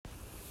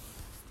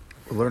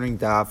We're learning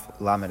Daf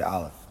Lamed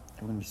Aleph.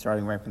 We're going to be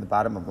starting right from the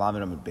bottom of Lamed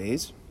Amud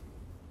Beis.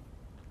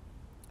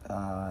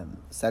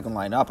 Second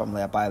line up, I'm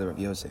Le'abai the Rav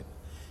Yosef.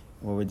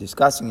 What we're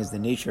discussing is the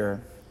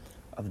nature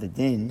of the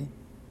din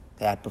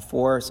that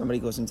before somebody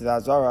goes into the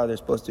Hazara, they're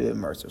supposed to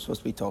immerse. They're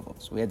supposed to be tovel.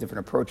 So we had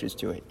different approaches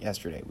to it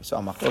yesterday. We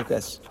saw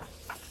Machlokas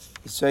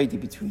Yisoidi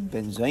between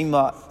Ben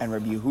Zoma and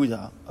Rabbi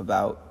Yehuda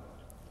about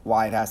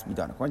why it has to be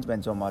done. According to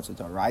Ben Zoma, it's a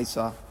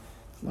Daraisa.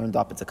 Learned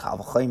up, it's a Kal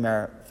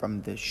V'chomer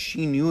from the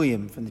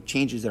Shinuyim, from the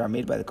changes that are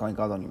made by the Kohen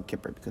Gadol on Yom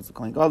Kippur. Because the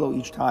Kohen Gadol,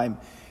 each time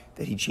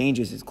that he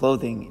changes his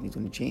clothing, and he's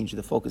going to change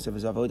the focus of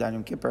his avodah on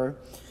Yom Kippur,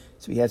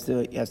 so he has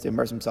to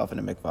immerse himself in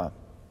a mikvah.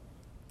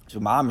 So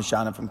Ma'am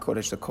Mishana from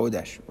Kodesh to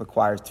Kodesh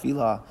requires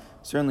tefillah.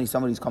 Certainly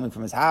somebody who's coming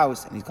from his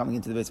house and he's coming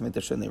into the Beis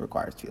Hamikdash certainly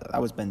requires tefillah.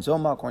 That was Ben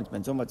Zoma. According to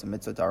Ben Zoma, it's a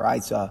mitzvah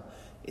daraisa.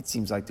 It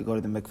seems like to go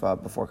to the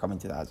mikvah before coming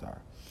to the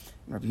Hazar.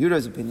 Rabbi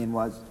Yehuda's opinion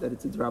was that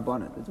it's a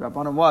D'Rabbanan. The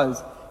D'Rabbanan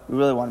was, we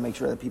really want to make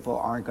sure that people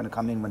aren't going to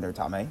come in when they're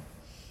Tameh.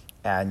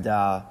 And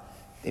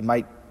they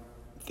might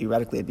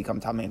theoretically have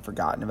become Tameh and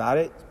forgotten about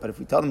it. But if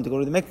we tell them to go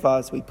to the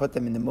mikvah, so we put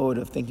them in the mode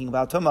of thinking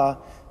about Tumah,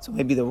 so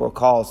maybe they will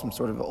recall some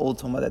sort of old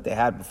Tumah that they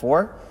had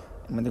before.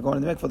 And when they're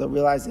going to the mikvah, they'll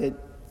realize it.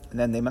 And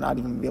then they might not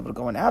even be able to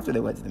go in after they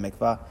went to the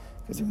mikvah,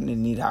 because they're going to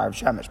need Harav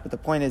Shemesh. But the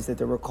point is that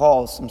they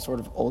recall some sort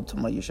of old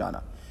Tumah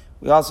Yeshana.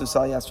 We also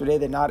saw yesterday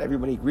that not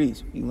everybody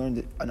agrees. We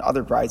learned on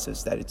other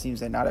prices that it seems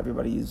that not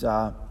everybody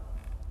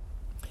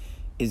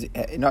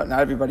not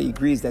everybody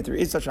agrees that there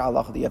is such a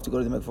halacha that you have to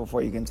go to the mikvah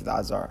before you get into the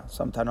Hazara.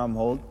 Some Tanam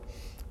hold,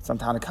 some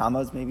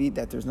Tanakamas maybe,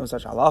 that there's no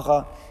such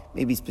halacha.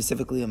 Maybe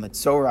specifically a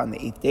Metzora on the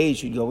 8th day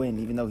should go in,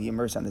 even though he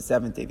immersed on the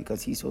 7th day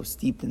because he's so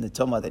steeped in the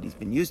Tumah that he's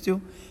been used to.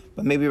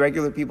 But maybe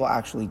regular people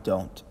actually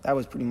don't. That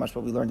was pretty much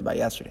what we learned about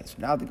yesterday. So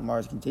now the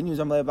Gemara continues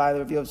on by the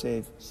Rav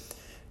Yosef.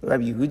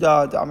 Rabbi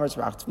Yehuda, the Amar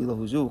Tzvach Tefillah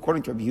Huzu,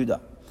 according to Rabbi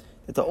Yehuda,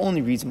 that the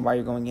only reason why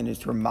you're going in is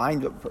to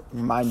remind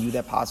you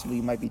that possibly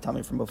you might be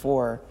tummy from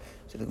before.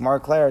 So the Gemara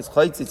declares,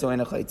 Chaitzitz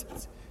or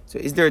Chaitzitz. So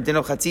is there a din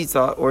of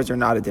chatzitza or is there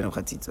not a din of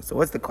chatzitza? So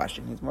what's the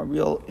question? It's a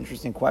real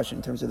interesting question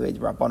in terms of the way the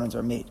Rabbanans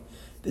are made.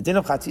 The din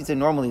of chatzitza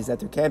normally is that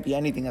there can't be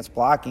anything that's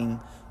blocking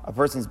a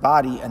person's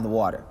body and the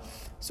water.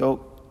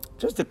 So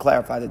just to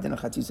clarify the din of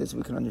chatzitza so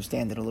we can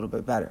understand it a little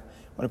bit better.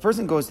 When a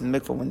person goes to the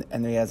mikvah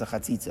and he has a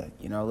chatzitza,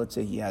 let's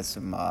say he has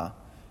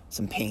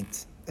some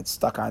paint that's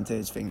stuck onto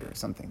his finger or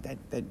something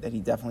that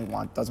he definitely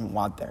doesn't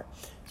want there.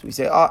 So we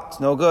say, it's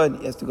no good,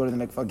 he has to go to the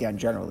mikvah again,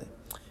 generally.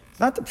 It's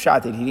not the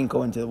pshat that he didn't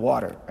go into the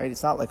water, right?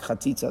 It's not like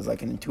chatzitza is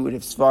like an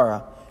intuitive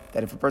svara,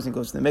 that if a person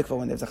goes to the mikvah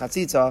when there's a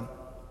chatzitza,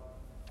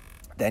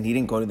 then he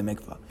didn't go to the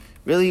mikvah.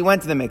 Really, he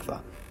went to the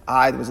mikvah.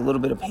 There was a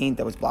little bit of paint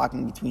that was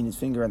blocking between his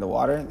finger and the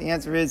water. The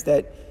answer is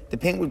that the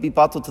paint would be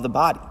bottled to the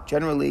body.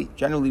 Generally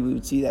we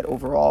would see that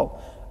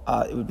overall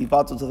it would be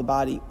bottled to the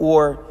body,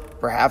 or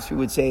perhaps we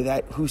would say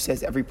that who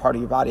says every part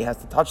of your body has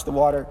to touch the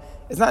water?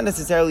 It's not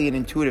necessarily an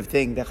intuitive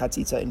thing that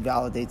chatzitza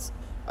invalidates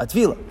a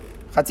tefillah.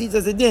 Chatzitza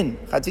is a din.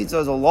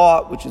 Chatzitza is a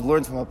law which is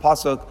learned from a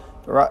pasuk,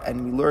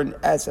 and we learn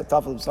as a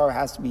tafel b'sar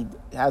has to be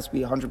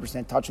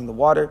 100% touching the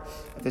water.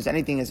 If there's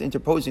anything that's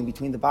interposing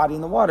between the body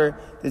and the water,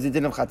 there's a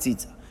din of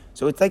chatzitza.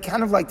 So it's like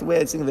kind of like the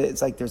way I think of it,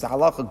 it's like there's a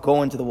halacha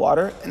go into the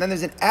water, and then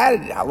there's an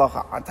added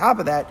halacha on top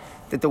of that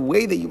the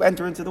way that you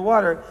enter into the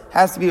water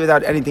has to be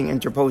without anything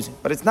interposing.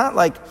 But it's not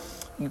like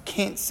you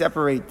can't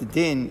separate the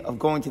din of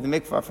going to the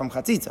mikvah from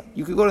chatzitza.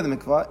 You could go to the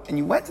mikvah, and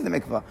you went to the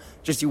mikvah,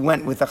 just you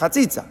went with the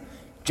chatzitza.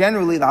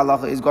 Generally, the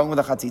halacha is going with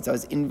the chatzitza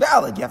is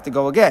invalid. You have to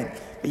go again.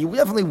 But you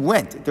definitely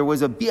went. There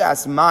was a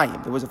bi'as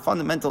mayim. There was a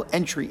fundamental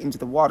entry into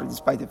the water,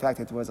 despite the fact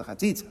that there was a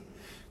chatzitza.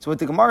 So what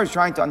the Gemara is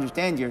trying to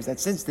understand here is that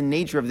since the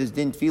nature of this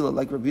din tefillah,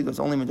 like Rabbi Yehuda, is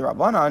only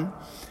midrabanan,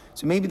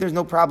 so maybe there's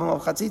no problem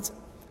of chatzitza.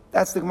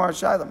 That's the Gemara's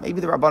shayla. Maybe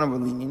the Rabbanan were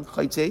lenient,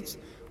 chaytzitz,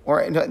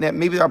 or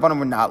maybe the Rabbanan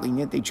were not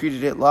lenient. They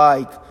treated it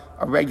like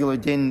a regular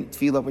din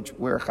tefillah,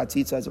 where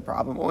chatzitza is a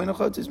problem. Or in a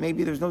chaytzitz,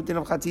 maybe there's no din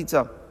of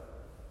chatzitza.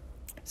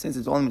 Since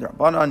it's only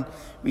midrabanan,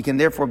 we can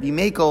therefore be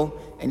mekel,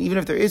 and even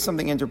if there is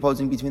something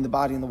interposing between the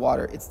body and the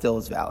water, it still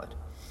is valid.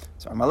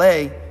 So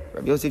Amalei,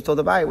 Rabbi Yosef told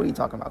Abai, what are you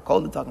talking about?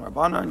 Called it talking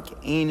Rabbanan,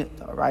 Ke'ein,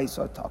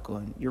 Ta'araisa,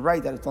 Ta'kun. You're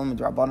right that it's only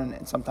Rabbanan,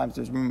 and sometimes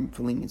there's room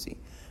for leniency.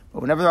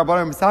 But whenever the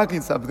Rabbanan is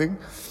talking something,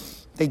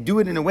 they do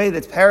it in a way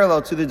that's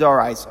parallel to the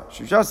Daraisa.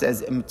 Shusha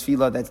says, in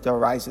Tefillah, that's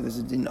Daraisa, there's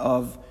a din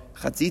of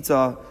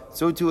Chatzitza,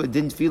 so too a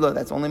din Tefillah,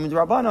 that's only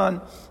Midrabanan.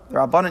 The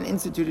Rabbanan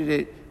instituted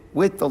it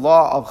with the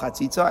law of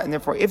Chatzitza, and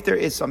therefore if there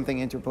is something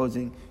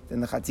interposing, then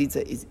the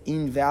Chatzitza is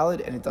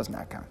invalid and it does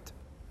not count.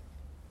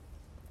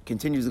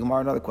 Continues the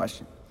Gemara, another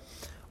question.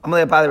 If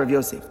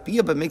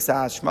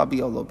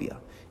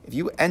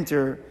you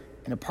enter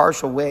in a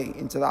partial way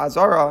into the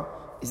Hazara,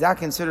 is that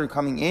considered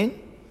coming in,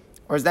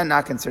 or is that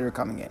not considered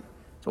coming in?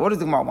 So what does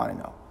the Gemara want to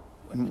know?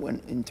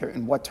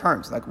 In what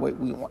terms? Like,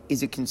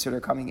 is it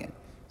considered coming in?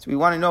 So we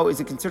want to know, is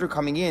it considered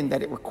coming in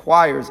that it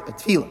requires a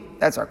tefillah?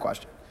 That's our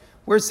question.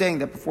 We're saying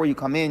that before you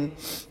come in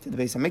to the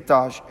Beis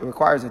Hamikdash, it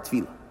requires a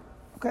tefillah.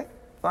 Okay,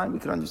 fine, we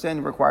can understand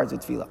it requires a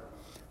tefillah.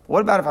 But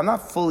what about if I'm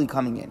not fully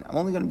coming in? I'm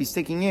only going to be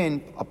sticking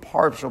in a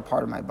partial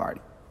part of my body,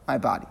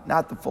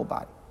 not the full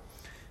body.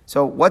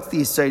 So what's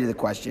the aside of the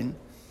question?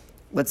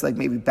 Let's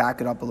maybe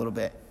back it up a little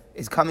bit.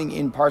 Is coming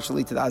in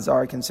partially to the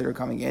Azara considered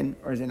coming in,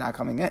 or is it not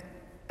coming in?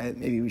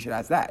 Maybe we should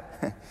ask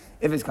that.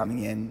 If it's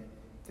coming in,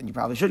 then you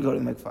probably should go to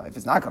the mikvah. If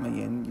it's not coming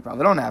in, you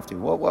probably don't have to.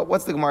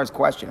 What's the Gemara's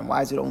question, and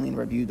why is it only in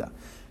Rabbi Yehuda?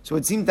 So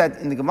it seems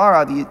that in the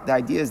Gemara, the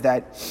idea is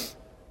that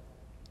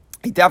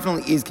it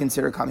definitely is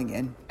considered coming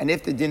in. And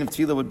if the din of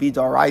tefillah would be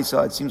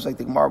daraisa, it seems like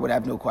the Gemara would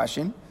have no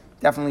question.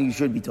 Definitely you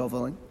should be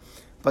toveling.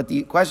 But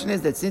the question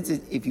is that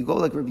if you go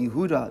like Rabbi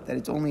Yehuda, that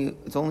it's only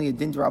a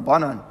din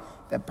d'Rabbanan,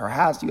 that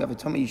perhaps you have a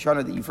Tumah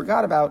Yishana that you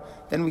forgot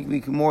about, then we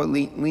can more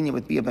lenient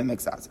with Bia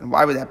B'Mikzas. And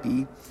why would that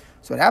be?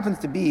 So it happens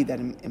to be that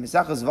in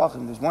Mesachas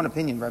Zvachim, there's one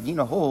opinion, Rav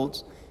Yina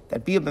holds,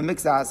 that Bia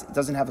B'Mikzas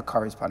doesn't have a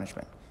kares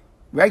punishment.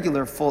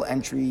 Regular full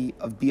entry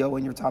of Bia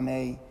when you're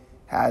Tameh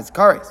has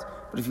kares.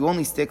 But if you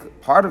only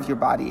stick part of your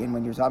body in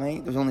when you're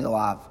Tameh, there's only a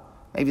lav.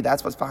 Maybe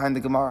that's what's behind the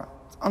Gemara.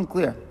 It's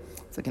unclear.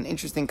 It's like an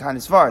interesting kind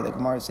of svar the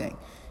Gemara is saying.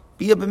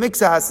 Bia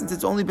b'mikzas, since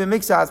it's only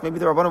b'mikzas, maybe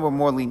the Rabbanan were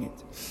more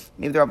lenient.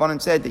 Maybe the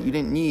Rabbanan said that you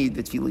didn't need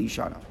the tefillah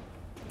yishana.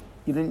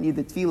 You didn't need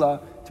the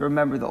tefillah to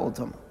remember the old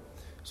Tumah.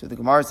 So the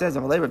Gemara says,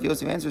 Rav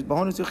Yosef answers,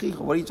 Bahonos Uchicha.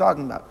 What are you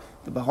talking about?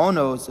 The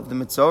Bahonos of the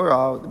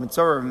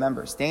Metzorah,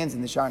 remember, stands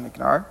in the Sha'ar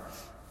Niknar,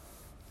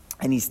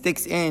 and he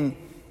sticks in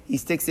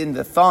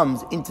the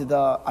thumbs into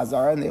the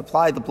Azara, and they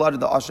apply the blood of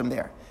the Asham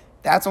there.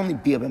 That's only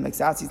Bia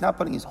b'mikzas. He's not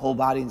putting his whole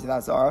body into the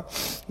Azara.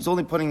 He's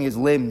only putting his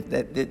limb,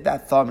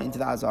 that thumb, into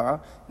the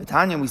Azara. The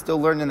Tanya, we still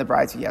learned in the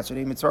Brayta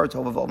yesterday, Mitzvah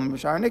Tova V'Omer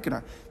B'Sha'ar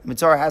Niknar. The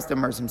Mitzvah has to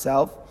immerse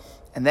himself,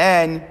 and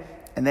then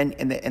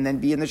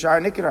be in the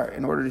Sha'ar Niknar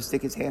in order to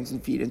stick his hands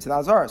and feet into the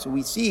Azara. So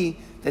we see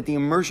that the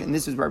immersion,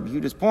 this is Rabbi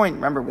Yehuda's point.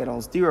 Remember, we had a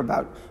whole steer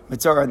about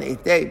Mitzvah on the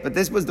 8th day, but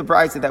this was the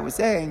Brayta that was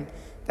saying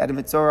that a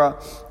Mitzvah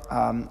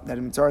on the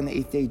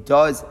 8th day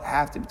does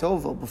have to be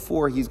Tovel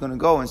before he's going to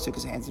go and stick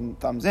his hands and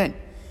thumbs in.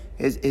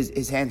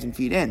 His hands and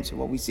feet in. So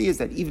what we see is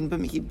that even Bia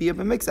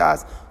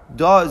B'Mikzas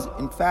does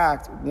in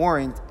fact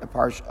warrant a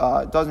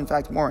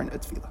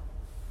tefillah.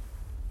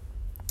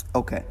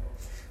 Okay.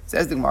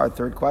 Says the Gemara,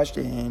 third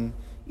question.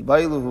 Could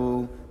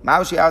a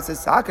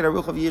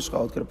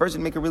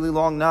person make a really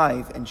long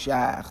knife and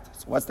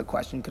shacht? So what's the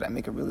question? Could I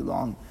make a really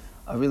long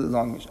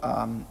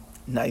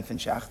knife and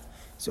shacht?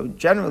 So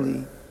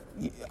generally,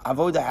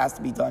 avoda has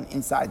to be done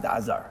inside the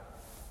azar.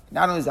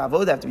 Not only does the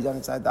avodah have to be done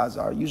inside the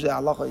azar, usually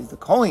halacha is the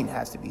kohen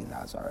has to be in the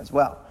azar as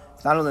well.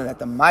 It's not only that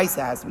the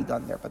maisa has to be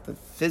done there, but the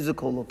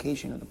physical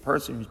location of the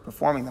person who's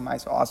performing the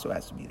maisa also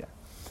has to be there.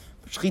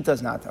 But shechita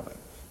is not that way.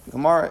 The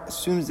Gemara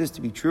assumes this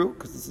to be true,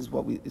 because this is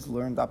what is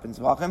learned up in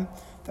Zvachim,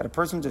 that a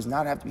person does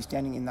not have to be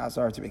standing in the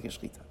azar to make a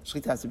shechita.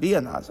 Shechita has to be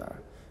in the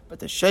azar, but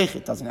the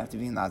sheikh doesn't have to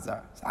be in the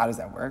azar. So how does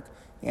that work?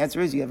 The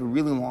answer is you have a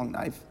really long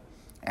knife,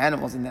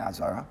 animals in the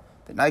azara,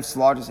 the knife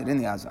slaughters it in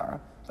the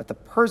azara, but the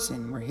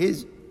person where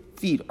his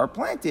feet are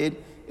planted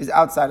is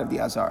outside of the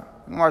azar.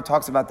 The Gemara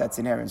talks about that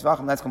scenario in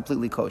Zvachim, that's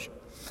completely kosher.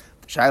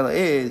 The shaila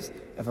is,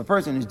 if a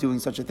person is doing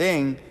such a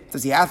thing,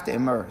 does he have to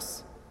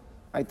immerse?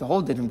 Right? The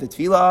whole din of the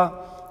tefillah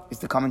is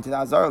to come into the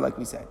azara, like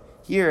we said.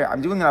 Here,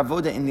 I'm doing an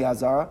avodah in the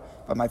azara,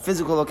 but my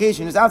physical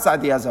location is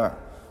outside the azara.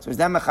 So is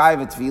that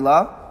mechayev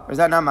tefillah, or is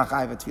that not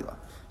mechayev tefillah?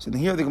 So then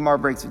here the Gemara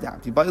breaks it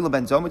down. You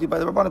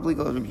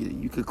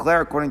could declare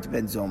according to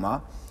Ben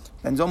Zoma.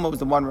 Ben Zoma was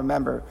the one,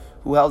 remember,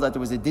 who held that there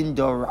was a din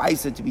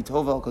d'oraisa to be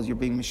tovel because you're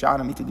being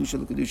mishana mikadusha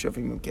l'kedusha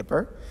from Yom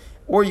Kippur.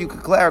 Or you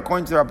could declare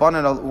according to the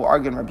Rabbanan who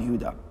argue in Rabbi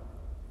Yehuda.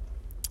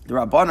 The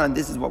Rabbanan,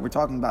 this is what we're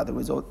talking about. There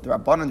was the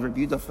Rabbanan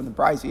Rabbi Yehuda from the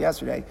Brayta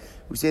yesterday,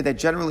 who say that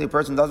generally a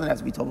person doesn't have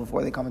to be told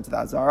before they come into the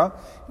Azara.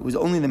 It was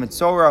only the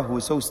Metzorah who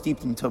was so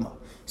steeped in Tumah.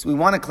 So we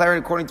want to declare it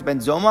according to Ben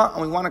Zoma,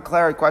 and we want to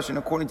declare a question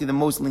according to the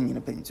most lenient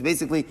opinion. So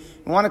basically,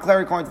 we want to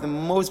declare it according to the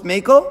most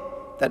mekel,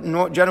 that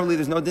generally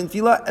there's no din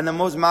tefillah, and the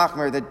most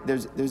machmer, that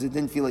there's a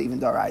din tefillah even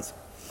darais.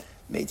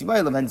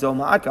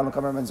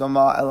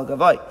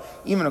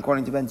 Even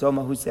according to Ben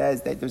Zoma, who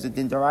says that there's a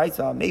din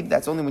daraisa, maybe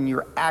that's only when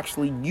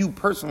you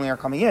personally are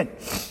coming in.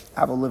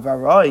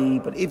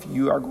 But if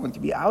you are going to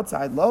be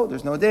outside,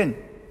 there's no din.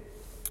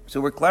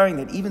 So we're declaring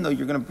that even though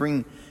you're going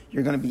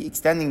to be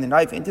extending the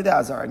knife into the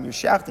azar and you're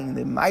shafting, and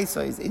the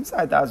maisa is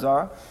inside the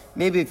azar,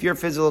 maybe if your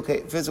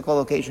physical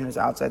location is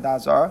outside the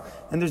azar,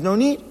 then there's no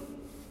need.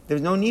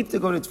 There's no need to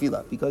go to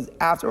tefillah, because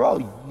after all,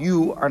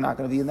 you are not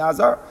going to be in the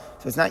azar.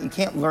 So it's not, you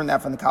can't learn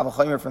that from the Kal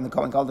V'chomer, from the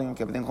Kohen Gadol Yom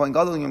Kippur. The Kohen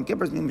Gadol Yom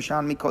Kippur is being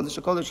Mishan Mi Kodesh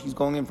HaKodesh. He's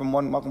going in from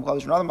one Makom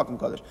Kodesh to another Makom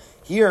Kodesh.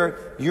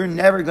 Here, you're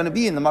never going to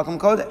be in the Makom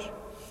Kodesh.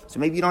 So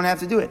maybe you don't have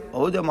to do it.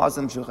 Or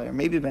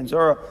maybe Ben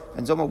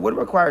Zoma would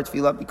require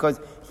tefillah because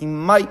he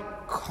might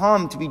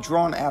come to be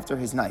drawn after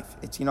his knife.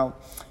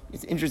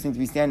 It's interesting to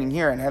be standing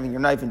here and having your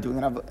knife and doing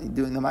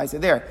the maisa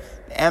there.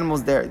 The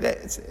animal's there.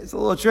 It's a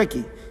little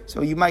tricky.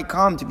 So you might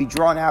come to be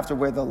drawn after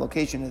where the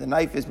location of the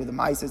knife is, where the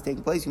maisa is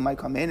taking place. You might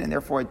come in, and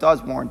therefore it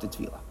does warrant a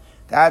tefillah.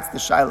 That's the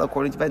shaila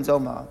according to Ben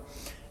Zoma.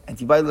 And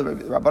you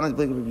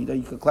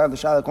could clarify the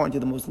shaila according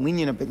to the most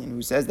lenient opinion,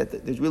 who says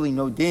that there's really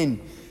no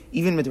din,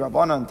 even with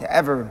Rabbanan, to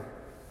ever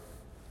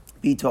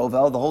be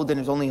tovel. The whole din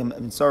is only a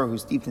mitzvah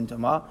who's steeped in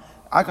Tumah.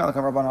 Maybe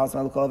the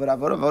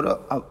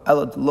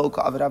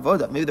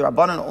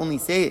Rabbanan only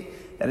say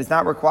that it's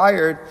not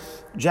required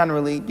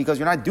generally because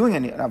you're not doing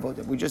any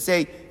avodah. We just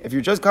say, if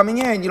you're just coming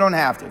in, you don't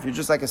have to. If you're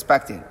just like a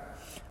spectator.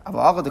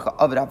 But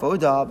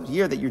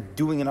here that you're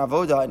doing an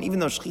avodah, and even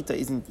though shechita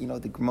isn't,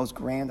 the most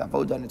grand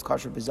avodah and it's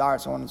kosher bizarre,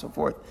 so on and so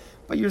forth,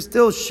 but you're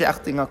still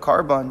shechting a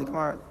karban. The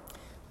Gemara,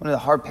 one of the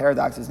hard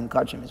paradoxes in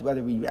Kachim is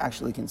whether we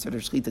actually consider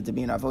shechita to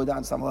be an avodah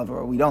on some level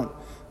or we don't.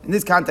 In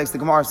this context, the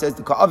Gemara says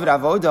the ka'avid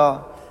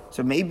avodah,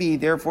 so maybe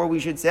therefore we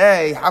should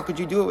say, how could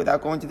you do it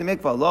without going to the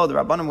mikvah? Lo, the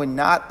Rabbanim would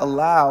not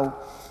allow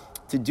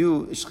to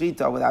do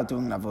shechita without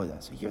doing an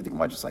avodah. So here the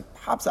Gemara just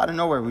pops out of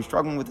nowhere. We were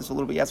struggling with this a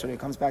little bit yesterday. It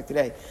comes back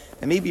today.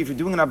 And maybe if you're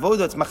doing an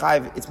avodah, it's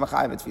machayev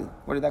tefillah.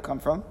 Where did that come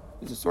from?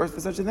 Is there a source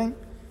for such a thing?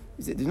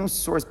 There's no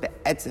source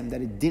be'etzem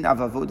that a din of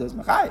avodah is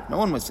machayev. No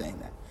one was saying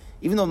that.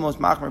 Even though the most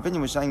machmer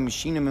opinion was saying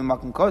mashinim in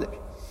makom kodesh.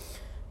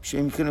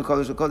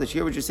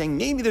 Here we're just saying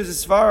maybe there's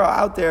a svara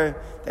out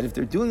there that if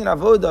they're doing an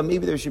avodah,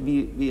 maybe there should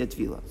be a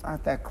tefillah. It's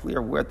not that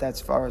clear where that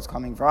svara is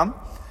coming from.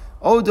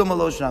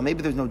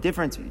 Maybe there's no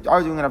difference. You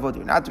are doing an avodah,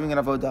 you're not doing an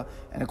avodah.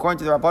 And according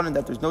to the Rabbanan,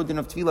 that there's no din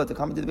of tefillah to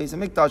come into the base of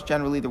Mikdash,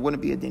 generally there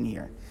wouldn't be a din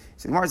here.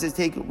 So the Gemara says,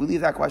 we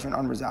leave that question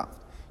unresolved.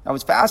 Now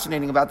what's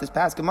fascinating about this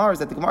past Gemara is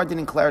that the Gemara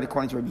didn't declare it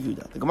according to Rabbi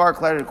Yehuda. The Gemara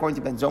declared it according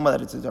to Ben Zoma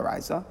that it's a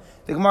deraisa.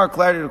 The Gemara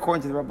declared it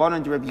according to the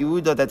Rabbanan to Rabbi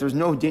Yehuda that there's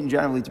no din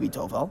generally to be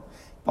tovel.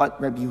 But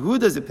Rabbi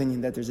Yehuda's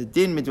opinion that there's a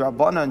din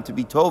midrabanan to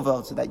be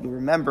tovel so that you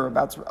remember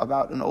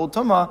about an old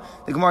tumah,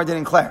 the Gemara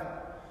didn't declare.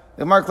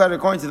 The Gemara declared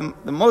according to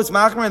the most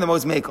machmer and the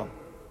most mekel.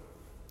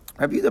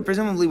 Rabbi Yehuda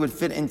presumably would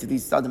fit into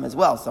these studim as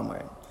well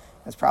somewhere.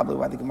 That's probably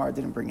why the Gemara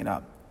didn't bring it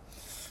up.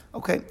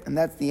 Okay, and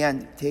that's the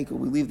end.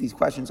 We leave these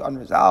questions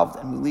unresolved,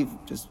 and we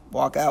just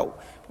walk out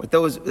with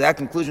that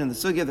conclusion of the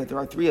sugya that there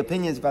are three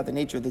opinions about the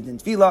nature of the din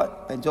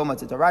tefillah. Ben Toma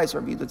to Darais,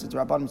 Rabbi Yehuda to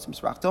Rabbanan some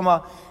Srach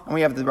Toma, and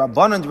we have the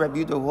Rabbanan to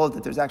Rabbi Yehuda who hold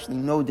that there's actually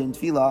no din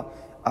tefillah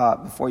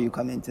before you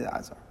come into the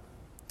Azar.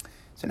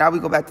 So now we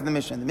go back to the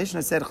Mishnah. The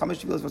Mishnah said,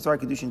 Chamesh tefillos v'asar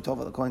kedushin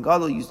tova. The Kohen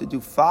Gadol used to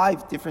do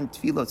 5 different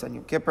tefillos on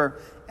Yom Kippur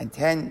and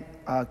 10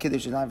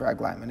 kiddush and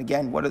v'raglaim. And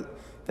again,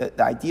 the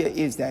idea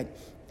is that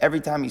every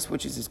time he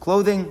switches his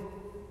clothing,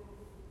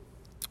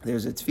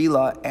 there's a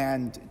tefillah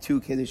and 2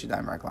 kiddush and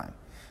v'raglaim.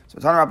 So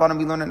Tana Rabbanan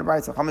we learn in the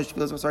Brayta, so Chamesh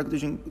tefillos v'asar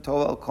kedushin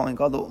tova. Kohen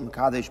Gadol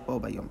umkadesh bo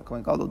bayom. The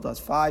Kohen Gadol does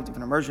 5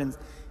 different immersions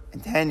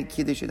and 10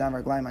 kiddush and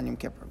v'raglaim on Yom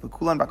Kippur.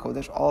 V'kulan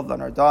b'kodesh, all of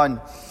them are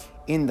done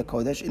in the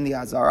Kodesh, in the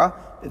Azara,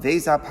 the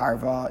Beis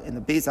HaParva, in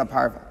the Beis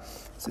HaParva.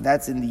 So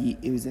that's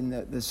it was in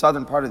the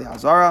southern part of the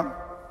Azara.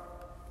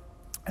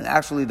 And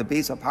actually the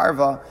Beis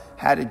HaParva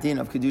had a din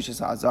of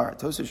Kedushas HaAzara.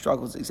 Tosafos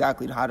struggles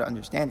exactly how to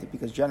understand it,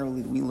 because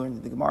generally we learned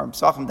in the Gemara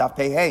Pesachim Daf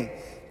Pei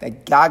Hey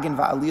that Gagin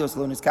Va'alios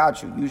Lo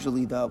Niskadshu.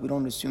 Usually we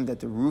don't assume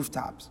that the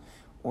rooftops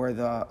or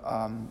the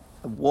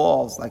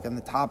walls, like on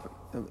the top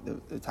of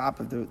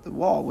the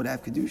wall, would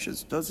have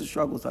Kedushas. Tosafos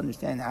struggles to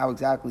understand how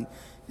exactly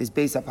this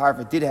Beis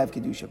HaParva did have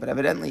Kedusha, but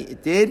evidently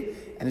it did,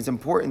 and it's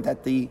important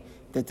that the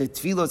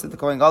tefillos that the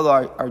Kohen Gadol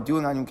are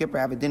doing on Yom Kippur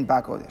have a din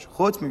ba'kodesh.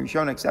 Chutz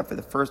mirishon, except for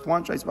the first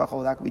one, Shais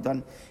B'achol, that could be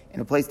done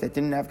in a place that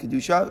didn't have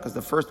Kedusha, because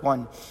the first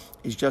one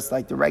is just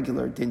like the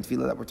regular din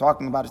tefillah that we're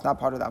talking about. It's not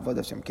part of the avodah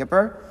of Yom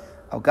Kippur.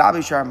 Al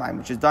Gabi Shar Mayim,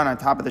 which is done on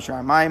top of the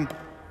Shar Mayim,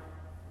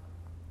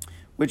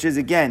 which is,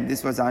 again,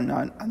 this was on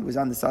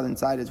the southern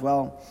side as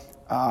well,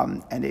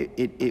 and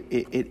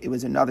it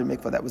was another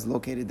mikvah that was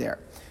located there.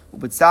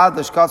 But Saad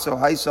Lishkaso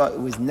Haisa, it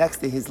was next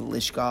to his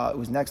Lishka. It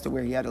was next to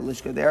where he had a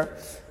Lishka there.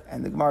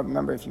 And the Gemara,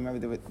 if you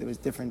remember, there was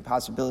different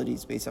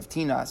possibilities based off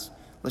Tinas,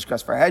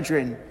 Lishkas for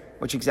Hedrin,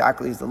 which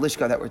exactly is the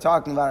Lishka that we're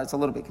talking about. It's a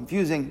little bit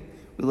confusing.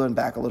 We learned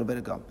back a little bit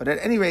ago. But at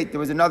any rate, there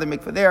was another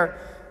mikvah there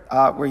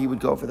where he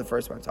would go for the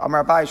first one. So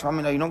Amar Abai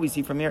Shlamina, you know what we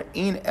see from here?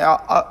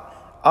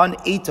 On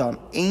Eitam,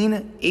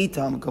 Ein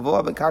Eitam,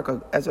 Kavoa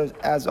Bekaka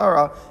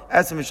Azara,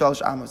 Esem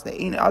Mishalish Amos. The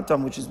Ein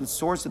Atam, which is the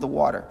source of the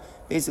water.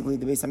 Basically,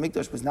 the Beis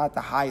HaMikdash was not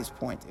the highest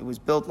point. It was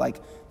built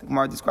like, the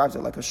Gemara describes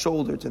it, like a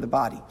shoulder to the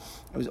body.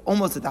 It was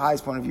almost at the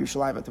highest point of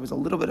Yerushalayim, but there was a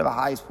little bit of a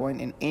highest point,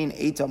 and Ein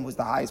Eitam was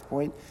the highest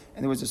point,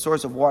 and there was a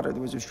source of water.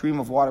 There was a stream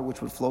of water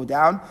which would flow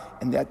down,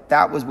 and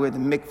that was where the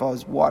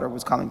mikvah's water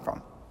was coming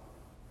from.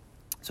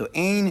 So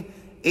Ein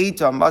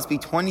Eitam must be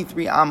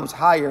 23 amos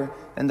higher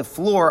than the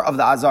floor of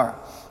the Azara.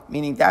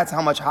 Meaning that's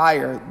how much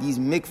higher these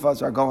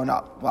mikvahs are going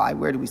up. Why?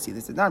 Where do we see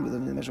this? We live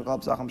in the Mishal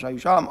Psachim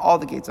Shayushalam. All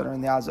the gates that are in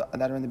the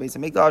Beis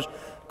HaMikdash,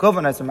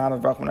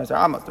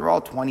 they're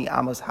all 20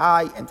 amos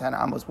high and 10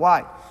 amos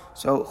wide.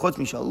 So chutz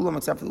mishal ulam,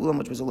 except for the ulam,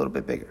 which was a little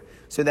bit bigger.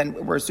 So then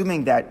we're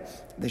assuming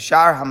that the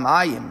Shar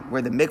Hamayim,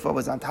 where the mikvah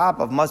was on top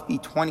of, must be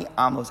 20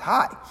 amos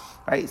high,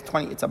 right?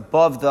 It's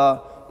above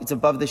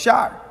the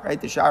Shar,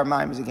 right? The Shar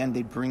Hamayim is, again,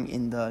 they bring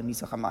in the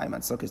Nisach Hamayim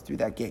and Sukkot through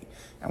that gate.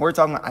 And we're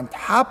talking on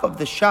top of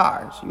the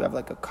Shar, so you have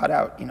like a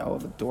cutout,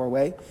 of a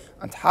doorway.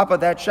 On top of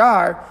that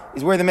Shar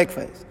is where the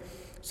mikvah is.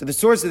 So the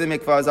source of the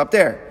mikvah is up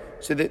there.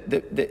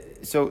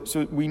 So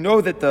so we know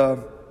that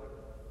the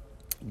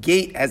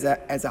gate has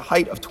a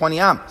height of 20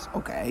 amos.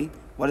 Okay,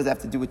 What does that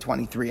have to do with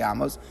 23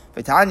 amos?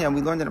 V'tanya, and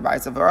we learned in the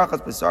Brayso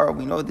Varachas Basara,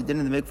 we know the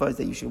din in the mikvah is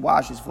that you should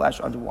wash his flesh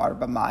underwater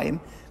by mayim.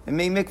 And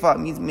may mikvah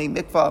means may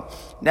mikvah,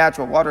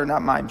 natural water,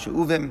 not mayim.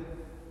 She'uvim,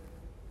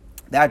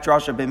 that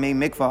drasha b'mei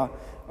mikvah,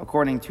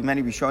 according to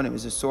many Rishonim,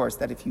 is a source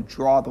that if you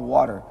draw the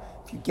water,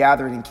 if you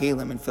gather it in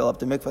kalim and fill up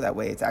the mikvah that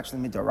way, it's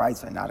actually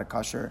midoraisa, not a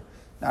kosher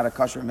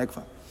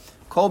mikvah.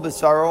 Kol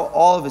basaro,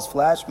 all of his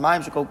flesh,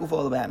 mayim shekol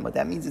kufo leban. What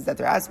that means is that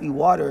there has to be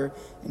water,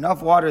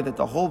 enough water that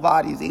the whole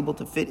body is able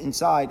to fit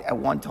inside at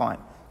one time.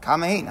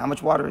 Kamahin, how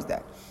much water is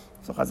that?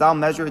 So Chazal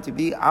measure it to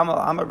be amma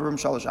b'rum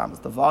shalosh amas.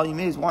 The volume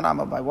is 1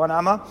 amma by 1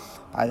 amma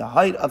by the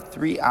height of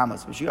 3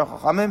 ammas. V'shiyach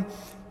chachamim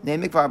nei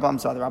mikvah arbam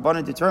sa. The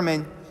Rabbanan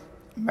determined.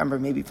 Remember,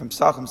 maybe from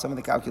Sachim, some of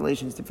the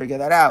calculations to figure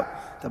that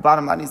out. The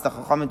bottom line is the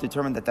Chachamim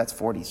determined that that's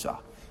 40 sah.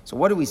 So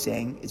what are we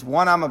saying? It's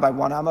 1 amma by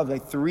 1 amma by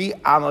 3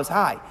 amos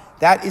high.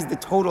 That is the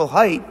total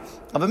height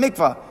of a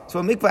mikvah. So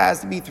a mikvah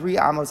has to be 3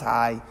 amos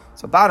high.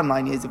 So bottom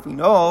line is, if we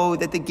know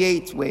that the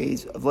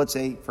gateways of, let's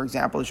say, for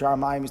example, the Shar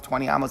HaMayim is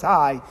 20 amos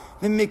high,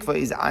 the mikvah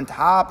is on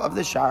top of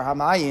the Shar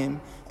HaMayim,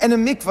 and the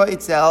mikvah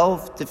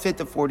itself, to fit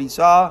the 40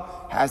 sah,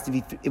 has to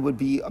be, it would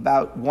be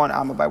about 1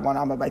 amma by 1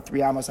 amma by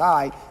 3 amos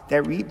high.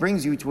 That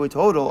brings you to a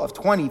total of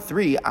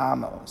 23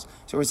 amos.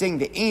 So we're saying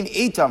the ein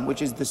etam,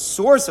 which is the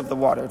source of the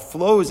water, it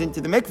flows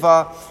into the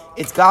mikvah,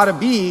 it's got to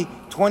be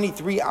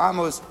 23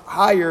 amos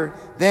higher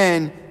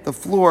than the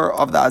floor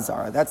of the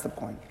Azara. That's the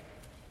point.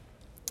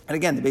 And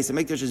again, the Beis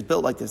HaMikdash is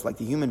built like this, like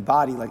the human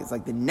body, like it's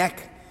like the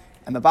neck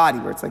and the body,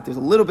 where it's like there's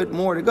a little bit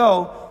more to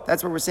go.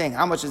 That's what we're saying.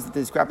 How much is the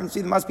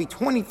discrepancy? There must be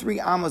 23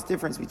 amos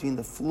difference between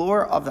the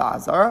floor of the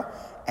Azara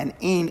and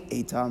ein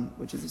etam,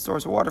 which is the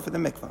source of water for the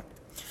mikvah.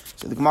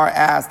 So the Gemara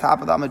asks,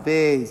 top of the Amud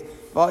Beis,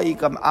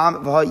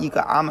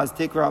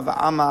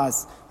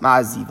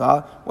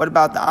 what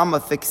about the amma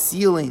thick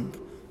ceiling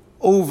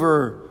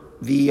over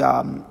the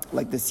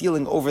like the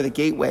ceiling over the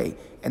gateway,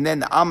 and then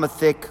the amma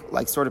thick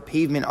like sort of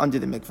pavement under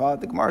the mikvah?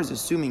 The Gemara is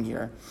assuming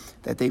here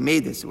that they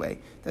made this way,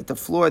 that the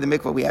floor of the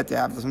mikvah we had to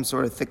have some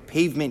sort of thick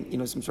pavement,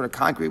 some sort of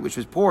concrete which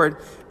was poured,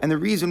 and the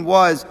reason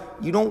was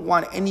you don't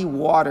want any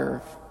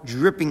water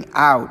dripping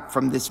out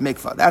from this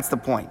mikvah. That's the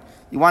point.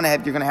 You're going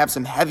to have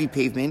some heavy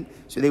pavement,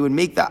 so they would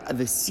make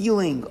the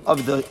ceiling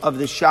of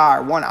the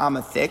shar 1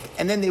 amma thick,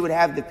 and then they would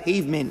have the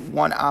pavement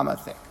 1 amma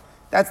thick.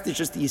 That's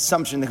just the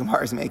assumption the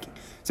Gemara is making.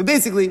 So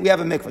basically, we have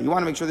a mikvah. You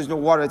want to make sure there's no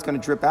water that's going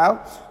to drip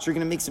out, so you're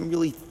going to make some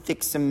really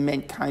thick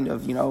cement kind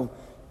of,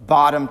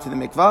 bottom to the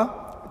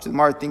mikvah, which the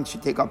Gemara thinks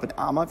should take up an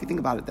amma. If you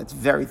think about it, that's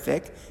very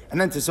thick. And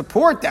then to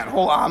support that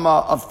whole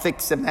amma of thick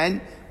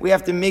cement, we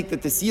have to make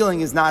that the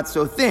ceiling is not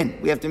so thin.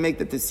 We have to make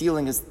that the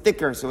ceiling is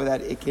thicker so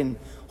that it can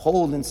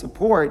hold and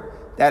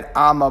support that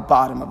amma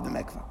bottom of the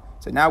mikvah.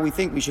 So now we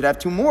think we should have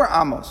 2 more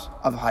amos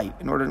of height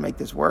in order to make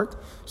this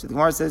work. So the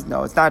Gemara says,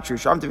 no, it's not true.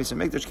 When the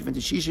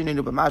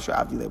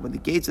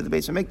gates of the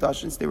Beis HaMikdash,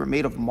 since they were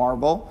made of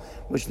marble,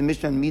 which the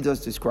Mishnah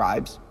Midos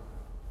describes,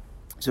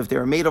 so if they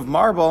were made of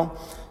marble,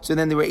 so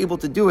then they were able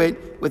to do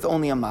it with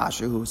only a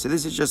mashahu. So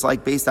this is just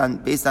like based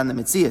on the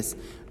Metzias.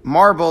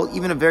 Marble,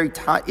 even a very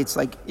tiny, it's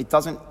like, it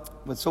doesn't,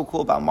 what's so cool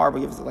about marble,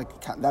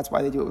 that's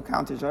why they do it with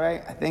counters, all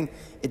right? I think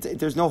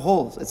there's no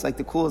holes. It's like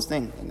the coolest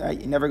thing,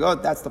 right? You never go,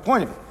 that's the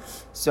point of it.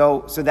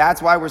 So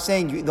that's why we're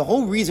saying, the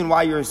whole reason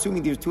why you're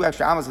assuming there's 2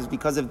 extra amos is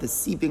because of the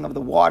seeping of the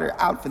water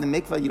out for the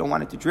mikvah. You don't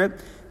want it to drip.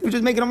 You're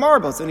just making a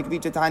marble, so it could be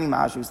to tiny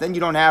mashus. Then you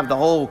don't have the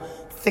whole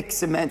thick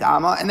cement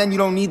amma, and then you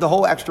don't need the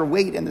whole extra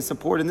weight and the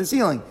support in the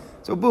ceiling.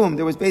 So boom,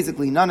 there was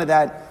basically none of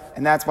that,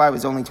 and that's why it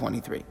was only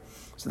 23.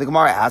 So the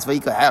Gemara asks,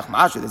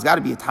 there's got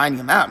to be a tiny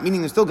amount, meaning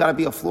there's still got to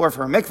be a floor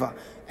for a mikvah,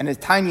 and a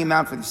tiny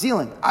amount for the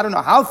ceiling. I don't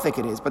know how thick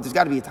it is, but there's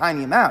got to be a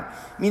tiny amount,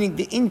 meaning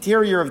the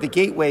interior of the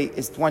gateway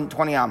is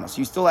 20 amos.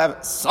 You still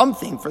have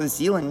something for the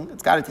ceiling.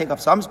 It's got to take up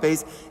some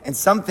space, and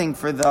something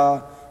for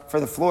the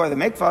floor of the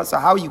mikvah. So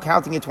how are you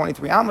counting it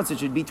 23 amos? It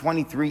should be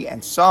 23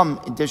 and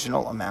some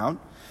additional amount.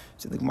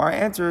 So the Gemara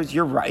answers,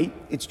 you're right,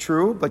 it's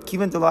true, but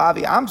kivan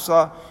dela'avi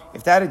amsa,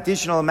 if that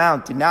additional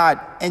amount did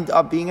not end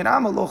up being an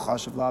amma, lo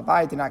chashav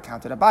la'abai, did not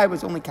count it. Abai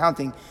was only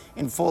counting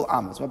in full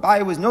ammas. So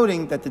Abai was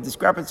noting that the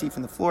discrepancy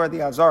from the floor of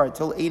the Azara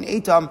till ein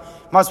etam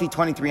must be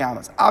 23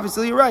 ammas.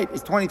 Obviously, you're right,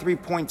 it's 23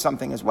 point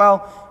something as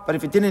well, but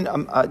if it didn't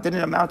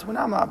amount to an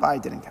amma,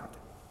 Abai didn't count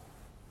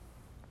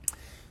it.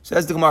 So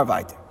that's the Gemara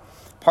Vaiter.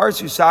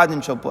 Parsu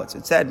Sadin Shalputz.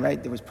 It said, right,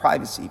 there was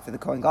privacy for the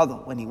Kohen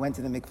Gadol when he went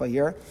to the mikvah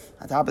here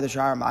on top of the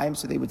Shar HaMayim,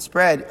 so they would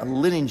spread a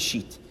linen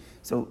sheet.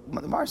 So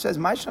the Gemara says,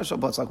 Ma'ishna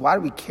Shalputz, like, why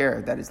do we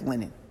care that it's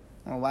linen?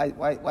 Well,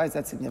 why is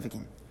that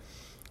significant?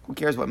 Who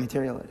cares what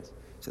material it is?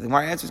 So the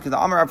Gemara answers, because the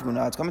Amar Rav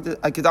Huna, it's coming to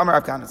Kedamar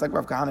Rav Kahana. It's like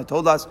Rav Kahana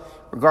told us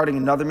regarding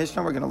another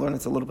Mishnah. We're going to learn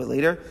this a little bit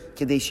later.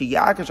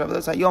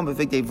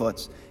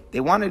 They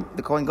wanted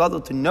the Kohen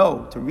Gadol to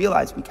know, to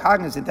realize, be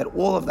cognizant that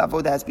all of the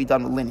avodah has to be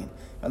done with linen.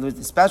 In other words,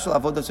 the special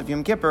avodah of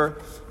Yom Kippur,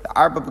 the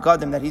arba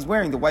begadim that he's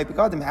wearing, the white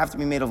begadim, have to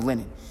be made of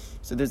linen.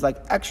 So there's like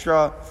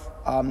extra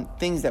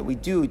things that we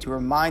do to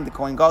remind the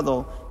Kohen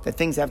Gadol that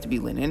things have to be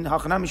linen. We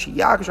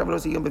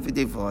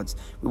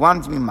want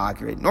him to be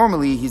moderate.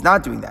 Normally, he's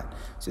not doing that.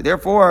 So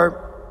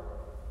therefore,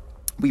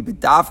 we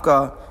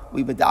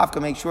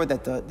bedavka make sure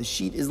that the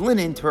sheet is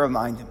linen to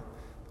remind him.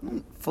 I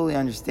don't fully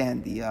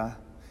understand the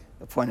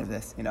point of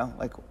this,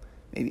 like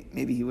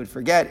maybe he would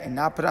forget and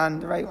not put on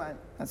the right one.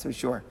 Not so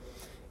sure.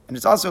 And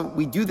it's also,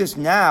 we do this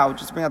now,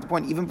 just to bring out the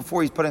point, even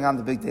before he's putting on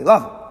the big day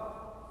lava.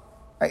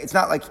 Right? It's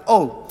not like,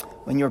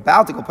 when you're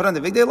about to go put on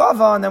the big day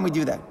lava, and then we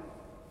do that.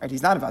 Right?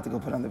 He's not about to go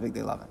put on the big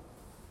day lava.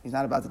 He's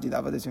not about to do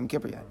the avodas Yom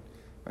Kippur yet.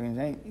 We're going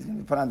to say he's going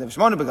to put on the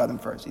Shmona Begadim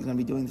first. He's going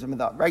to be doing some of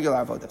the regular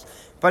avodas.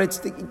 But it's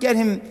to get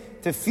him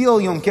to feel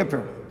Yom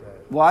Kippur.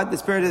 What? The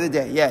spirit of the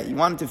day. Yeah, you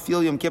want him to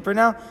feel Yom Kippur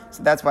now,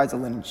 so that's why it's a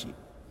linen sheet.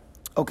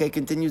 Okay,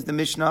 continues the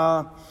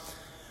Mishnah.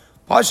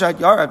 Pashat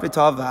Yarat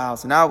B'Tavav.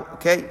 So now,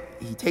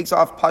 he takes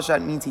off.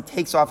 Pashat means he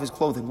takes off his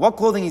clothing. What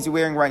clothing is he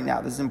wearing right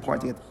now? This is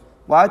important to get.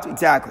 What?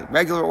 Exactly.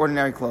 Regular,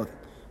 ordinary clothing.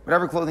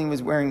 Whatever clothing he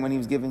was wearing when he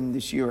was given the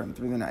shiurim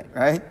through the night,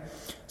 right?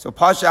 So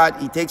Pashat,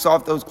 he takes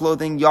off those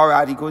clothing.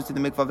 Yarat, he goes to the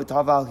mikvah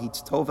B'Tavav. He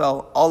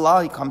tovel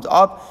Allah. He comes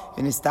up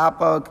in his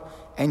tapag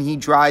and he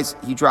dries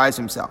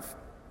himself.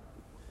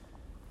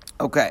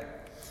 Okay.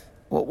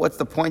 Well, what's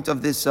the point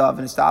of this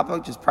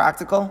v'nistapag? Just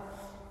practical.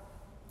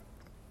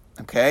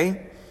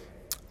 Okay.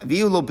 Big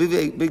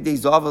day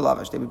zav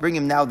lavash. They would bring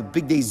him now the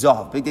big day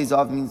zav. Big day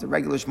zav means the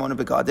regular shmona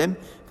begadim.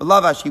 But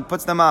lavash, he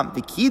puts them on.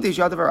 The kiddush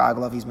yadav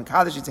araglav. He's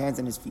mekadosh his hands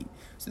and his feet.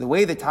 So the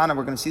way the Tana,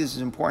 we're going to see this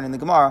is important in the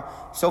Gemara.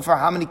 So far,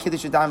 how many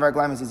kiddush yadayim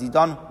v'raglayim has he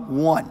done?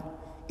 1.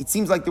 It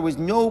seems like there was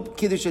no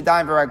kiddush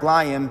yadayim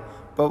v'raglayim,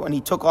 but when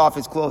he took off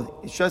his clothing,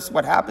 it's just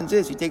what happens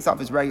is he takes off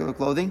his regular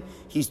clothing.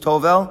 He's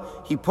tovel.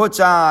 He puts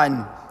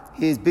on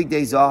his big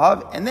day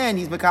zahav, and then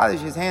he's mekadosh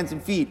his hands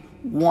and feet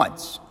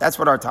once. That's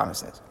what our Tana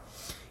says.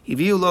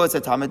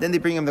 Then they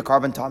bring him the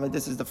carbon tamid.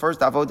 This is the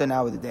first avodah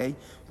now of the day.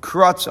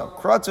 Kratzo.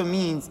 Kratzo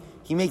means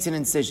he makes an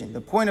incision.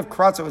 The point of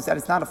kratzo is that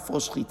it's not a full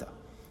shechita.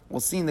 We'll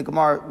see in the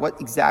Gemara what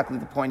exactly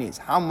the point is.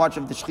 How much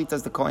of the shechita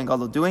is the Kohen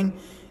Gadol doing,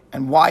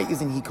 and why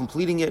isn't he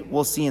completing it?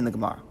 We'll see in the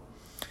Gemara.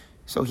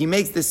 So he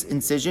makes this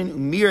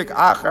incision. Mirik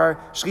achar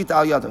shechita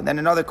al yado. Then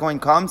another Kohen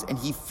comes and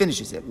he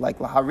finishes it. Like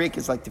laharik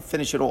is like to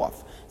finish it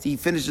off. So he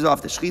finishes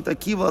off the shechita.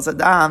 Kiva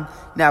sadam.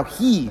 Now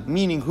he,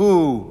 meaning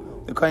who?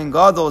 The Kohen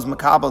Gadol is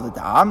makabel the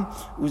dam,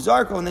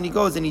 uzarko, and then he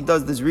goes and he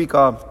does the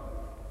zrika.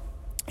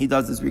 He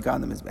does the zrika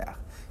on the mizbeach.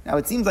 Now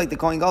it seems like the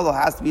Kohen Gadol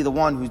has to be the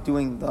one who's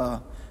doing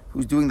the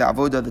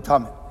avodah the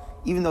tamid,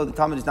 even though the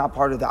tamid is not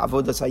part of the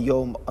avodah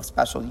sayom of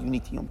special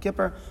unique to Yom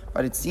Kippur.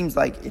 But it seems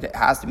like it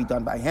has to be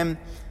done by him.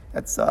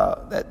 That's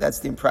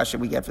the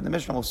impression we get from the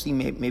Mishnah. We'll see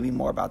maybe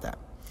more about that.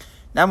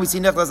 Now we see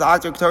nechlas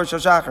ha'atar ketoras shel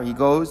shachar. He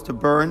goes to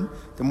burn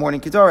the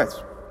morning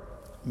ketoras.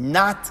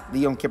 Not the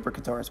Yom Kippur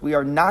Ketoras. We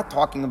are not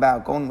talking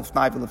about going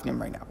l'fnai v'l'fnim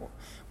right now.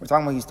 We're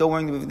talking about he's still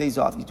wearing the days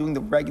off. He's doing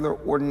the regular,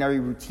 ordinary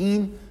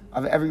routine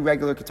of every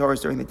regular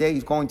Ketoras during the day.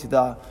 He's going to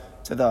the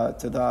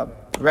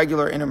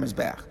regular inner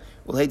mizbeach.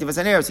 Well, he does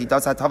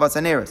hatavas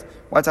haneros.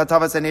 What's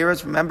hatavas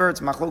haneros? Remember, it's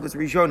machlokas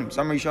rishonim.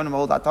 Some rishonim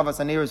hold hatavas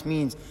haneros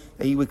means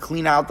that he would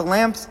clean out the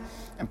lamps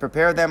and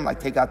prepare them,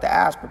 like take out the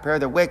ash, prepare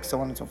the wick, so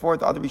on and so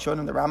forth. The other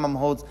rishonim, the Rambam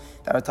holds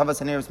that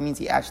hatavas haneros means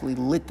he actually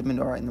lit the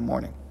menorah in the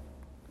morning.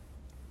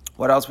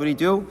 What else would he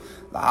do?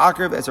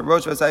 La'akrib as a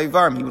rosh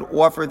v'sayivarim. He would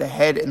offer the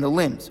head and the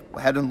limbs.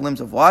 Head and the limbs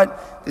of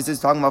what? This is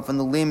talking about from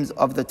the limbs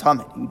of the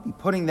tamid. He would be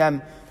putting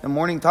them, the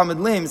morning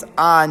tamid limbs,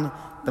 on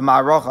the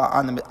ma'arocha,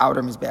 on the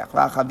outer mizbeach.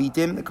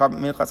 La'chavitim, the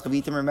carbon minchas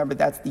chavitim. Remember,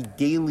 that's the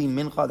daily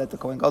mincha that the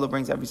Kohen Gadol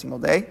brings every single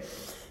day.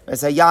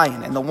 As a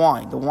yayin, and the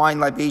wine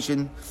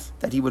libation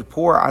that he would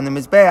pour on the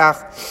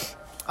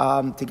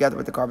mizbeach together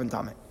with the carbon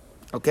tamid.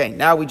 Okay,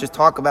 now we just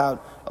talk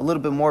about a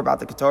little bit more about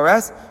the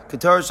Ketoras.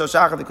 Ketoras shel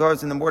shachar, the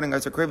Ketoras in the morning,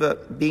 as a kriva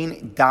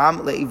being dam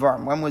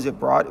le'ivarim. When was it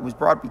brought? It was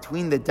brought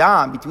between the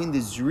dam, between the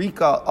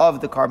zrika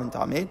of the carbon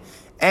tamid,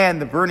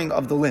 and the burning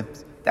of the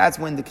limbs. That's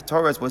when the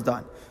Ketoras was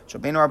done.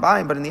 Shabbein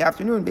Arbaim, but in the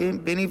afternoon,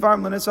 bein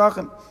ivarim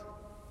l'nesachim.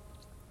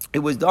 It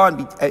was done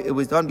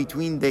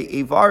between the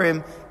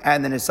ivarim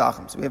and the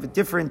nesachim. So we have a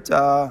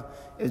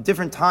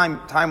different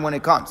time when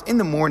it comes. In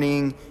the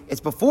morning, it's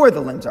before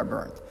the limbs are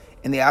burned.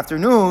 In the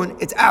afternoon,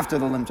 it's after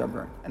the limbs are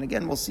burned. And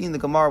again, we'll see in the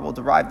Gemara, we'll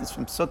derive this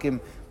from Sukkim,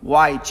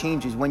 why it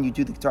changes when you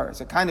do the Ketoras.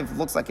 So it kind of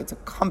looks like it's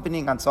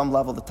accompanying on some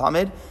level the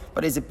Tamid,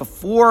 but is it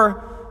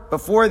before the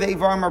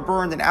Ivarim are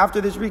burned and after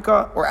the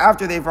Zrika, or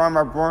after the Ivarim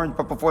are burned,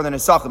 but before the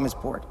Nesachim is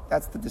poured?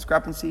 That's the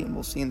discrepancy, and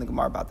we'll see in the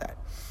Gemara about that.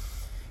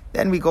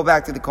 Then we go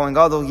back to the Kohen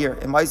Gadol here.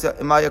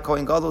 Imaya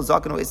Kohen Gadol,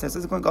 Zakano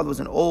Istinus. The Kohen Gadol was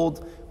an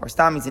old, or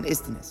Stam is an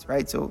Istinus,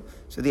 right? So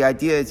the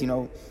idea is,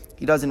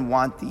 he doesn't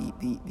want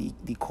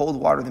the cold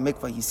water, the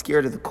mikvah. He's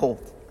scared of the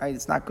cold, right?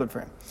 It's not good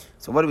for him.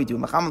 So what do? We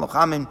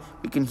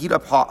can heat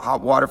up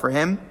hot water for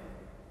him.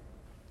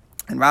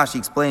 And Rashi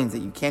explains that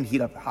you can't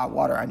heat up hot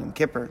water on Yom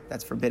Kippur.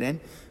 That's forbidden.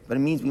 But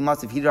it means we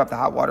must have heated up the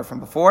hot water from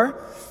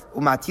before.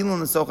 But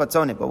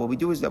what we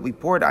do is that we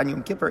pour it on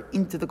Yom Kippur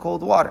into the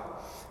cold water.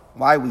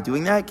 Why are we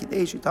doing that?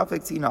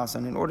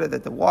 In order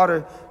that the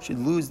water should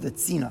lose the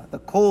tzina. The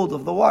cold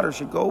of the water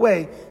should go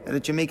away, that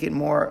it should make it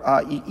more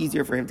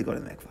easier for him to go to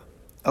the mikvah.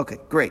 Okay,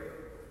 great.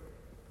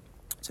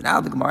 So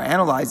now the Gemara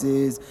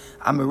analyzes,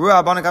 there was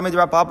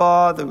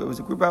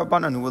a group of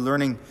Rabbanan who were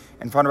learning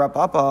in front of Rav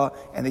Papa,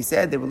 and they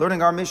said they were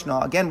learning our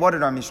Mishnah. Again, what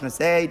did our Mishnah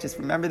say? Just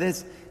remember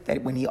this,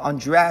 that when he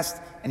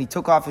undressed and he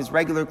took off his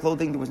regular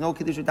clothing, there was no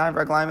Kiddush Yadayim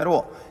V'Raglayim at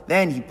all.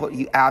 Then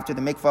after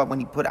the mikvah, when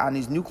he put on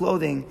his new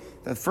clothing,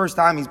 the first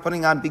time he's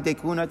putting on Big Day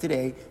Kuna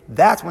today,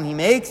 that's when he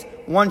makes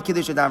one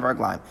Kiddush Yadayim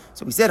V'Raglayim.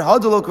 So we said,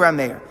 Hadalok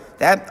Rameir.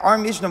 That our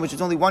Mishnah, which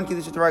is only one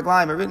Kiddush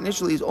V'Raglayim,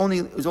 initially is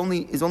only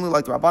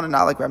like the Rabbanan,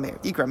 not like Rameir.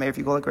 Rameir, if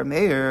you go like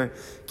Rameir,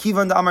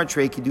 Kivan Da'amar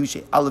Trei Kiddush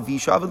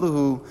Alavisha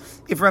Avaluhu.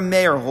 If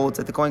Rameir holds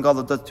that the Kohen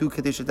Gadol does two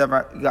Kiddush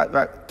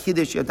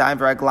Yadayim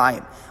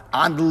V'Raglayim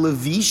on the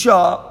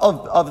levisha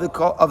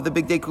of the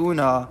Big Day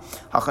Kuna,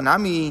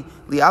 Hachanami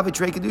li'avid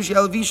trei kedusha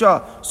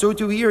levisha. So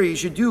too here, you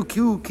should do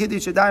two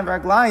kiddush yadayim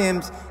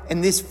v'raglayim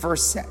in this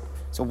first set.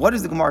 So what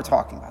is the Gemara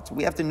talking about? So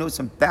we have to know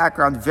some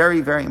background,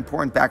 very, very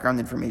important background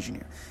information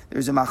here.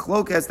 There's a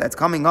machlokas that's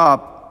coming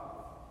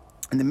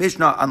up in the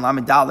Mishnah on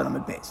Lamed Daled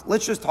Amud Beis.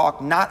 Let's just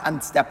talk not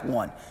on step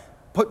one.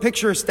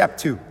 Picture step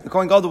two. The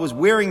Kohen Gadol was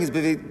wearing his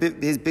Big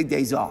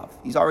Day Zav.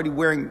 He's already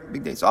wearing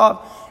Big Day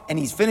Zav, and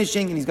he's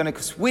finishing, and he's going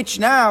to switch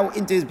now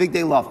into his Big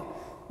Day Lava.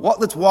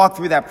 Let's walk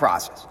through that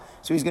process.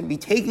 So he's going to be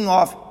taking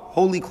off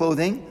holy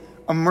clothing,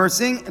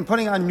 immersing, and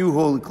putting on new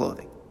holy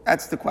clothing.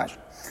 That's the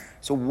question.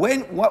 So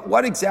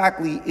what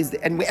exactly is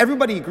and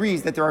everybody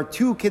agrees that there are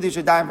two Kiddush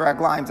Yadayim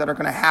V'Raglayim that are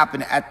going to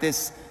happen at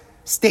this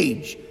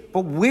stage.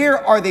 But where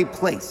are they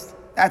placed?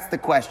 That's the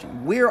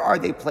question. Where are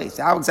they placed?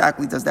 How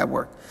exactly does that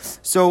work?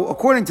 So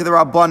according to the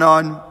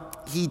Rabbanon,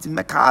 he's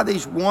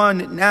Mekadesh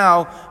one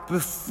now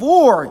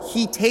before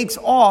he takes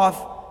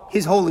off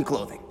his holy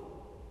clothing.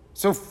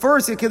 So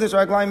first, the Kiddush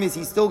Raglayim is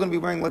he's still going to be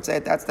wearing, let's say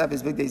at that step,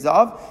 his Big Day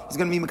Zav. He's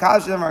going to be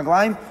Mekadesh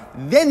Raglayim.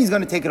 Then he's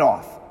going to take it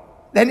off.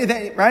 Then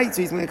right?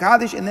 So he's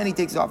Mekadesh and then he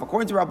takes it off.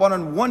 According to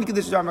Rabbanon, one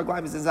Kiddush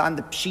Raglayim is on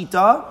the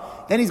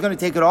Pshita. Then he's going to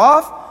take it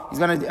off. He's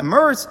going to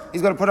immerse.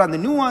 He's going to put on the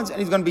new ones and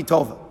he's going to be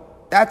Tova.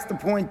 That's the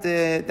point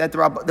that the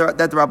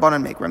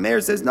Rabbanan make.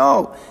 Rameir says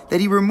no,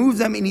 that he removes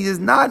them and he does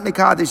not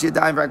Mekadesh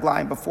Yadayim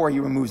V'Raglayim before he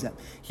removes them.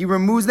 He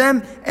removes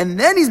them and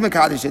then he's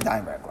Mekadesh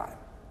Yadayim V'Raglayim.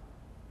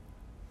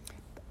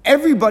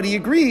 Everybody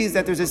agrees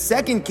that there's a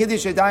second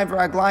Kiddush Yadayim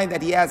V'Raglayim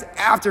that he has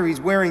after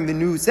he's wearing the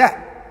new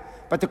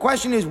set. But the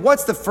question is,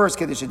 what's the first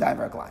Kiddush Yadayim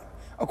V'Raglayim?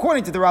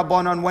 According to the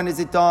Rabbanan, when is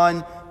it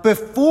done?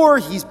 Before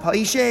he's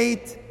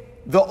Paishet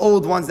the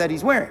old ones that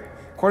he's wearing.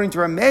 According to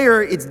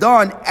Rameir, it's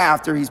done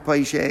after he's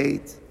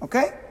Paishet.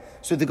 Okay?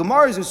 So the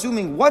Gemara is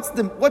assuming what's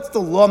the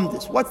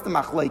lumdus, what's the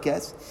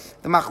machlekes?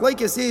 The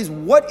machlekes is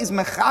what is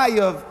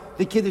mechayav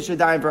the Kiddush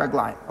Yadayim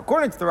V'Raglayim.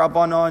 According to the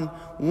Rabbanon,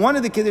 one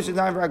of the Kiddush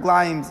Yadayim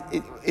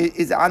V'Raglayim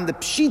is on the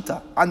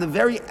pshita, on the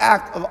very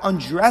act of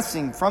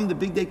undressing from the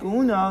Big Day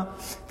Kahuna,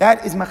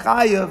 that is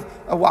mechayav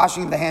a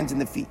washing of the hands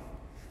and the feet.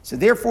 So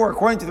therefore,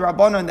 according to the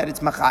Rabbanon, that it's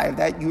mechayav,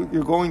 that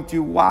you're going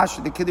to wash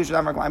the Kiddush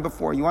Yadayim V'Raglayim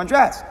before you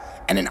undress.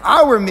 And in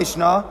our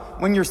Mishnah,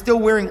 when you're still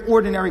wearing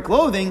ordinary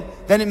clothing,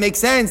 then it makes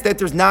sense that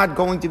there's not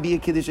going to be a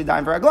Kiddush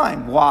Yadayim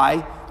V'Raglayim.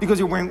 Why? Because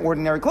you're wearing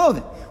ordinary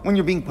clothing. When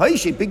you're being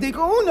Paishet, Big Day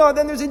Kahuna,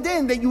 then there's a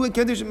din that you do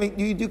Kiddush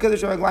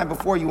V'Raglayim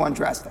before you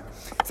undress them.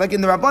 It's like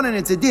in the Rabbanan,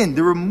 it's a din.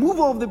 The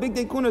removal of the Big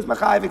Day Kahuna is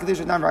mechayav Kiddush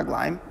Yadayim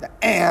V'Raglayim,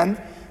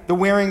 and the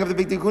wearing of the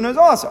Big Day Kahuna is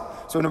also.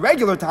 So in a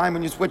regular time,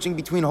 when you're switching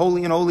between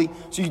holy and holy,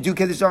 so you do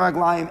Kiddush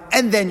Raglayim,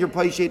 and then you're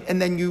Paishet,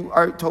 and then you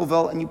are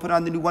Tovel, and you put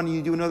on the new one, and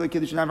you do another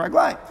Kiddush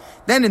Raglayim.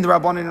 Then in the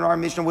Rabbanan in our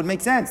Mishnah would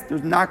make sense.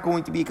 There's not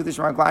going to be a Kiddush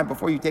Raglayim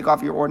before you take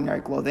off your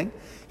ordinary clothing.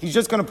 He's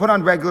just going to put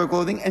on regular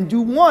clothing and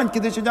do one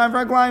Kiddush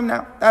Raglayim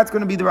now. That's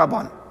going to be the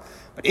Rabbanan.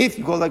 But if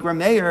you go like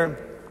Rameir,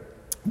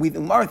 the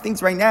Gemara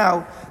thinks right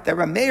now that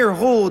Rameir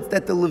holds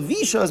that the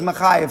Levisha is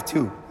Machayev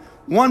too.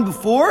 One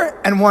before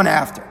and one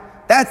after.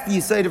 That's the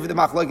Yisayid of the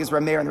Machlokes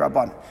Rameir and the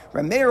Rabbanan.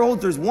 Rameir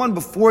holds there's one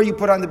before you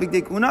put on the Big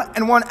Day Kahuna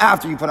and one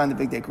after you put on the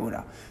Big Day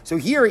Kahuna. So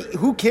here,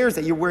 who cares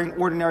that you're wearing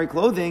ordinary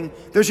clothing?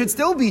 There should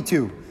still be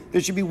two. There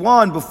should be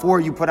one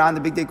before you put on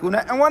the Big Day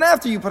Kahuna and one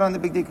after you put on the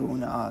Big Day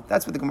Kahuna.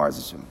 That's what the Gemara is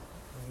assuming.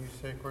 When you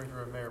say according to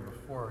Rameir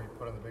before you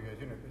put on the Big Day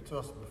Kahuna, it's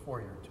also before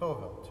your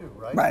Tovel too,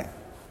 right? Right.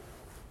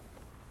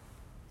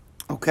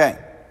 Okay.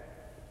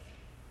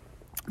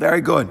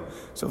 Very good.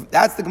 So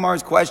that's the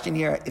Gemara's question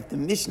here. If the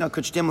Mishnah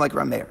could stem like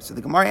Rameir, so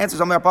the Gemara answers.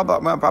 Papa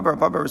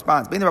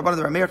responds. No,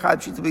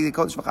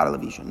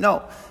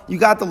 you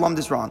got the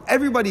lumdus wrong.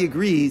 Everybody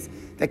agrees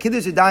that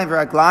Kiddush Yadayim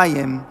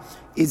V'Raglayim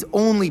is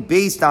only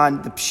based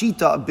on the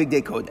pshita of Big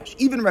Day Kodesh.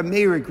 Even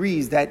Rameir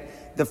agrees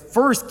that the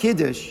first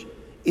Kiddush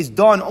is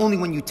done only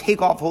when you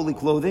take off holy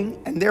clothing,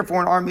 and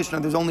therefore in our Mishnah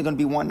there's only going to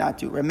be one, not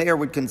two. Rameir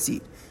would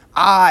concede.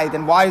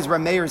 Then why is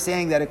Rameir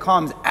saying that it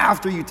comes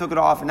after you took it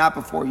off and not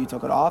before you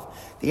took it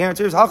off? The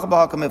answer is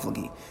Hachabah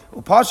HaKamiflagi.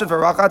 Upashat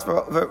v'rachatz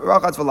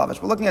v'lavash.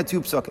 We're looking at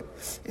two psukim.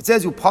 It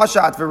says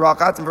Upashat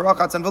v'rachatz and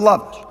v'rachatz and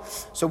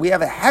v'lavash. So we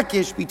have a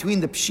hekish between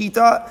the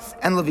pshita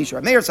and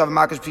levisha. Rameir sav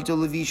makash pshita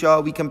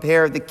levisha. We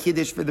compare the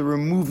kiddush for the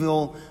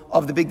removal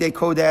of the Big Day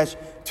Kodesh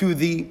to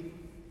the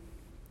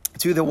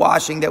to the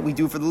washing that we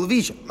do for the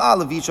Levisha. Ma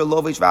Levisha,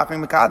 Lovish,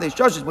 Vachrim, Mekadesh.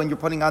 Just as when you're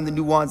putting on the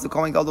new ones, the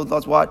Kohen Gadol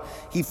does what?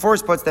 He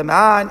first puts them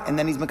on, and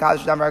then he's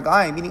Mekadesh Dam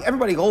Raglayim, meaning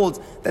everybody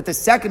holds that the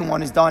second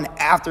one is done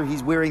after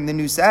he's wearing the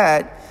new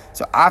set.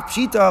 So,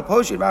 Apshita,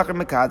 Poshit,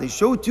 Vachrim, Mekadesh.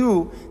 So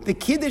too, the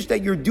Kiddush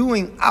that you're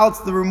doing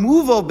out the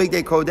removal of Big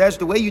Day Kodesh,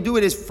 the way you do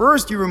it is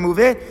first you remove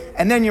it,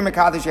 and then you're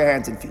Mekadesh your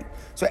hands and feet.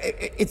 So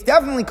it's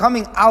definitely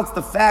coming out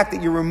the fact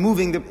that you're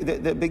removing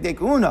the Big Day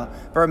Kahuna.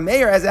 For a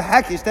mayor has a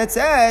hekish that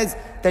says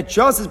that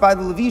just as by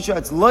the Levisha,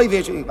 it's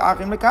loivish,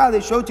 v'achrin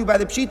mekadesh, so too by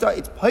the Pshita,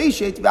 it's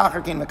paishet,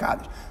 v'achrin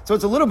mekadesh. So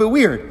it's a little bit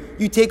weird.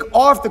 You take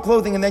off the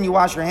clothing and then you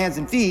wash your hands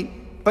and feet,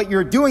 but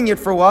you're doing it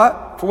for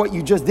what? For what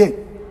you just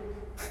did.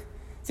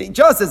 See,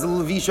 just as the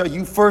Levisha,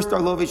 you first are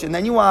lovish and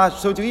then you wash,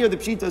 so too here the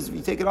Pshita is you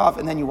take it off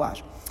and then you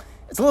wash.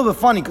 It's a little bit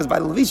funny because by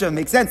the Levisha it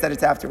makes sense that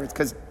it's afterwards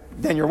because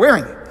then you're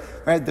wearing it.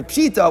 Right? The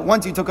Pshita,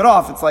 once you took it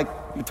off, it's like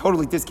you're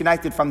totally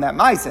disconnected from that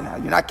Maisa now.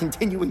 You're not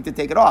continuing to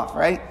take it off,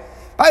 right?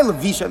 By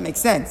Levisha, it makes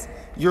sense.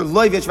 You're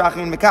loivish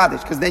v'achrin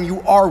mekadesh, because then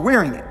you are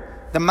wearing it.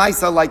 The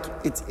Maisa, like,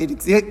 it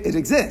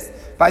exists.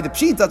 By the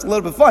Pshita, it's a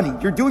little bit funny.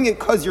 You're doing it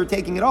because you're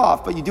taking it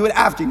off, but you do it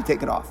after you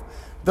take it off.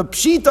 The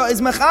Pshita is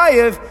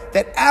mechayev,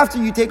 that after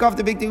you take off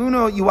the Big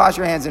Tehuno, you wash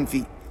your hands and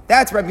feet.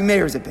 That's Rabbi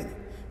Meir's opinion.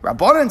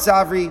 Rabbanan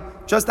Savri,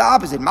 just the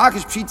opposite.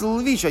 Makish Pshita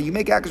Levisha. You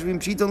make Akish between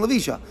Pshita and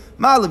Levisha.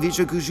 Ma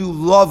Levisha kushu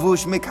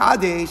lavush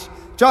mekadesh.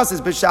 Just as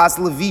B'shas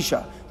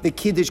Levisha. The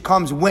Kiddush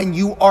comes when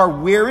you are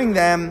wearing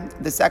them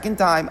the second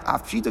time.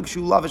 Af Pshita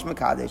kushu lavush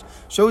mekadesh.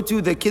 Show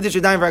to the Kiddush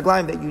Adayim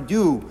Raglayim that you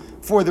do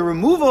for the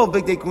removal of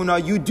Big Day Kuna,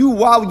 you do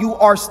while you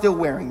are still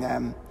wearing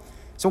them.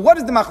 So what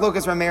is the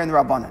Machlokas Rameir and the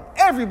Rabbanan?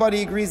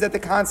 Everybody agrees that the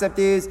concept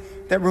is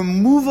that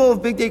removal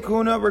of Big Day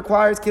Kuna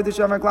requires Kiddush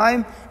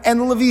Raglayim, and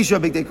the Levisha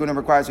Big Day Kuna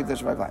requires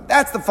Kiddush Raglayim.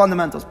 That's the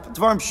fundamentals.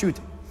 Dvarim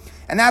Pshutim.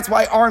 And that's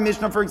why our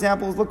Mishnah, for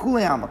example, is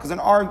L'kulei Alma, because in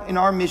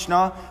our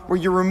Mishnah, where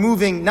you're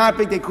removing not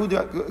Big Day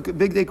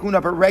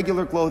Kuna, but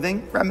regular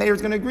clothing, Rameir is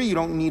going to agree you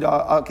don't need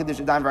a Kiddush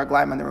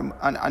Raglayim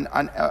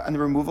on the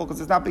removal, because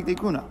it's not Big Day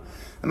Kuna.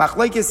 The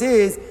Machlekes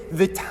is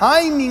the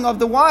timing of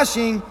the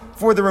washing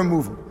for the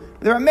removal.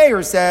 The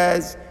Rameir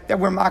says that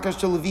we're makash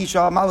to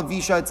Levisha, ma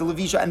Levisha, it's a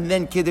Levisha, and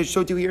then Kiddush.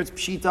 So too here it's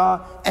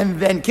Pshita, and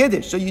then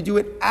Kiddush. So you do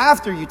it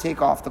after you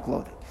take off the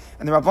clothing.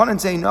 And the Rabbanan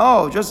say,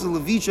 no, just as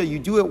Levisha, you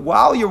do it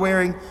while you're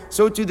wearing.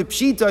 So too the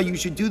Pshita, you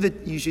should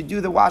do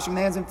the washing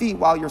the hands and feet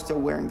while you're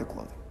still wearing the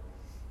clothing.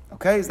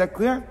 Okay, is that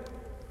clear?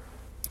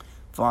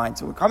 Fine.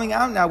 So we're coming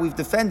out now. We've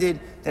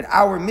defended that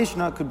our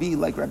Mishnah could be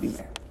like Rabbi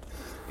Meir.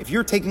 If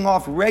you're taking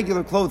off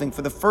regular clothing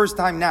for the first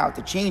time now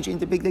to change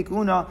into Big Day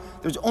Kahuna,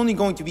 there's only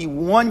going to be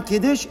one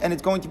Kiddush, and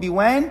it's going to be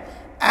when?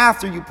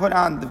 After you put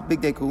on the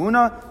Big Day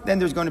Kahuna, then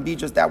there's going to be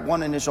just that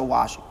one initial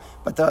washing.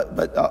 But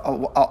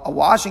a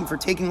washing for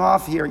taking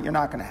off here, you're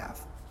not going to have.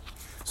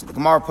 So the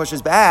Gemara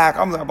pushes back.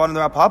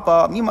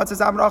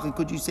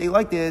 Could you say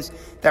like this,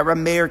 that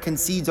Rameir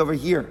concedes over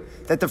here,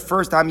 that the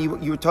first time you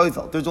were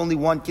toivel, there's only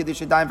one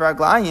Kiddush Adayim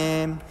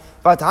V'Raglayim?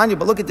 But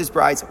look at this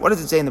brisa. What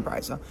does it say in the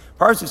brisa?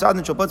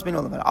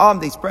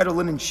 They spread a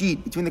linen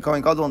sheet between the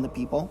Kohen Gadol and the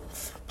people.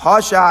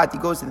 Pashat, he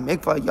goes to the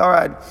mikvah.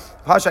 Yarad,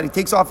 Pashat, he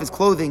takes off his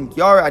clothing.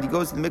 Yarad, he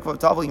goes to the mikvah of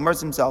Tavel. He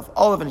immerses himself.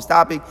 All of it is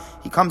topic.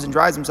 He comes and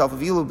dries himself.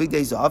 Avilu, big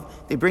day zav.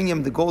 They bring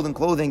him the golden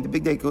clothing, the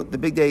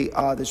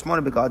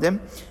shmona begadim.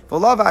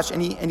 V'lavash,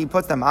 and he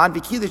puts them on.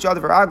 V'kilish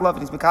yadav v'raglav, and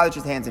he's mekadesh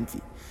his hands and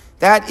feet.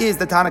 That is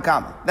the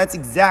Tanakama. That's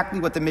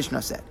exactly what the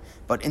Mishnah said.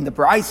 But in the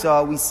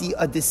Brisa, we see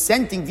a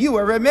dissenting view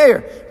of Rabbi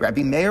Meir.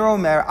 Rabbi Meir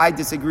Omer, I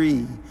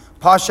disagree.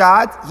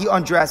 Pashat, he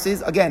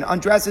undresses. Again,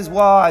 undresses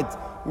what?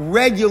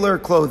 Regular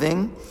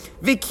clothing.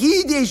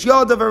 V'kidish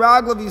yodav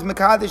v'raglav, he's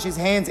mekadesh his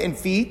hands and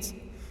feet.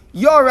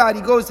 Yorad,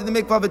 he goes to the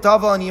mikvah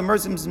v'tavel and he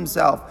immerses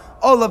himself.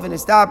 Olav and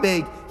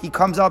Estapig, he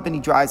comes up and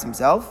he dries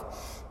himself.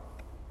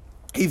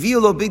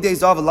 Hivilo big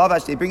days of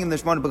lavash, they bring him the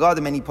shmona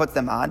begadim and he puts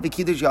them on.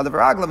 V'kidish yodav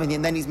v'raglav,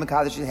 and then he's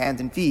mekadesh his hands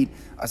and feet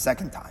a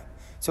second time.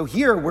 So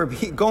here we're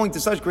going to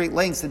such great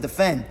lengths to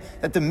defend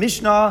that the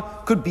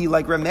Mishnah could be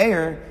like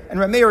Rameir, and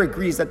Rameir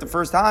agrees that the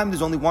first time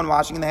there's only one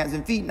washing in the hands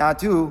and feet, not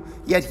two.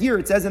 Yet here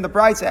it says in the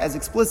Brisa, as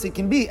explicit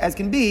can be, that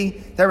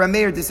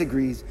Rameir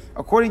disagrees.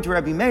 According to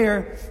Rabbi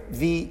Meir,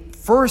 the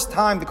first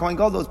time the Kohen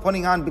Gadol is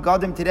putting on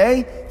begadim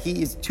today,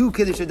 he is two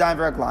Kiddush Adayim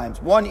V'Raglayim.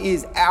 One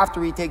is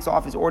after he takes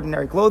off his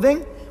ordinary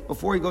clothing,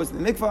 before he goes to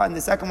the mikvah, and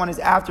the second one is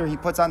after he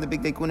puts on the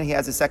Big Day Kuna, he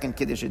has a second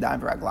Kiddush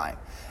Adayim V'Raglayim.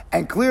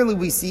 And clearly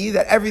we see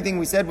that everything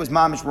we said was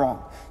mamish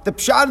wrong. The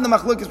pshat in the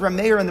machlokes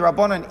Rameir and the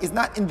Rabbanan is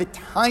not in the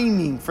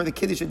timing for the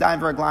Kiddush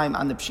Adayim V'Raglayim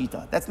on the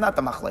pshita. That's not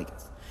the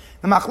machlokes.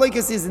 The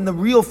machlokes is in the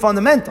real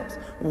fundamentals.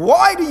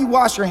 Why do you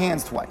wash your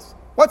hands twice?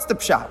 What's the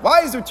pshat?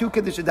 Why is there two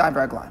Kiddush Adayim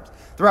V'Raglayim?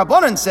 The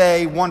Rabbanan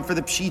say one for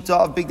the Pshita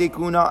of Big Day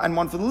Kuna and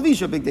one for the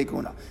Levisha Big Day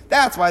Kuna.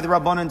 That's why the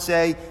Rabbanan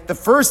say the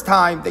first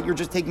time that you're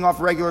just taking off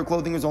regular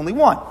clothing is only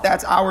one.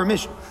 That's our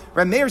mission.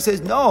 Rameir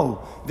says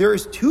no, there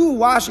is two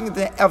washing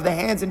of the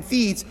hands and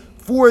feet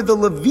for the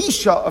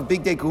Levisha of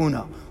Big Day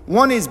Kuna.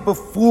 One is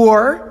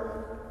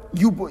before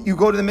you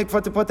go to the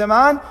mikvah to put them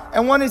on,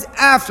 and one is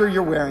after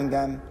you're wearing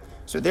them.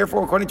 So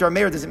therefore, according to our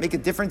mayor, does it make a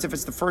difference if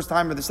it's the first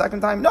time or the second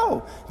time?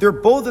 No.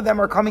 Both of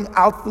them are coming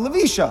out the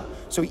levisha.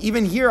 So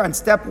even here on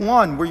step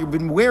 1, where you've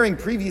been wearing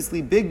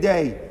previously big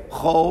day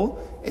chol,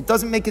 it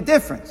doesn't make a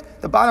difference.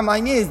 The bottom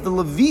line is the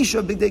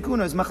levisha big day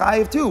kuna is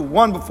machayev too.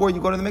 One before you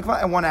go to the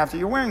mikvah and one after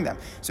you're wearing them.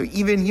 So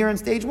even here in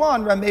stage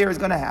 1, Rameir is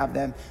going to have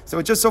them. So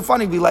it's just so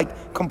funny. We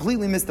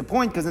completely missed the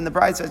point because in the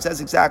Brisa it says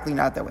exactly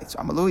not that way. So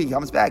Amalui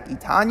comes back.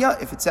 Itanya,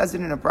 if it says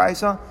it in a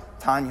Brisa,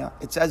 Tanya,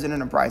 it says it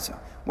in a Brisa.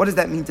 What does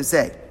that mean to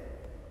say?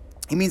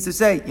 He means to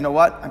say, you know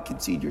what? I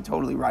concede you're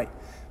totally right.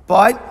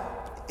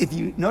 But if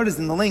you notice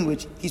in the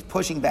language, he's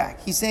pushing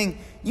back. He's saying,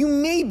 you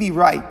may be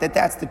right that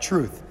that's the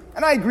truth.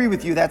 And I agree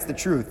with you, that's the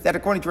truth. That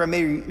according to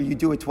Rameir, you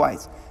do it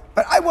twice.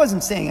 But I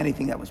wasn't saying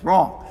anything that was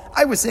wrong.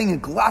 I was saying a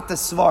glata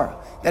svara,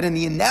 that in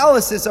the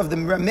analysis of the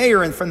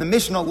Rameir and from the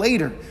Mishnah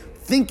later,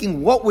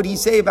 thinking what would he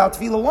say about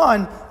Tefillah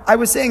 1, I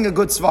was saying a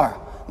good svara.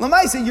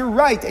 Lamaisa, you're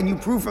right, and you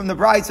prove from the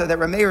Brisa that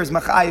Rameir is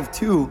machayev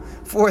 2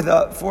 for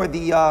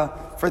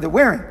the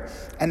wearing.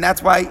 And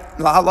that's why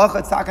la halacha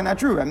it's talking not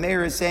true.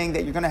 Rameir is saying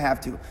that you're going to have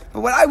to.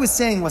 But what I was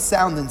saying was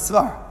sound and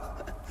svar.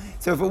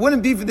 So if it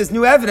wouldn't be for this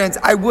new evidence,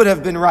 I would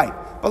have been right.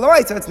 But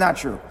right, so it's not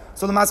true.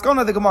 So the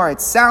maskona of the Gemara, it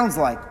sounds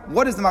like,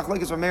 what is the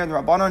machlekes Rameir and the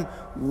Rabbanon?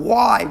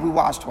 Why we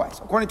wash twice?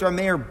 According to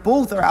Rameir,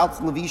 both are out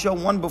to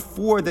levisha, one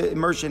before the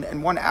immersion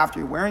and one after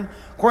you're wearing.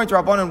 According to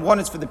Rabbanon, one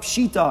is for the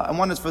pshita and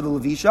one is for the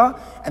levisha.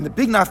 And the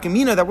big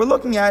nafkamina that we're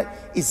looking at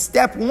is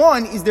step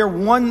 1, is there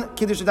one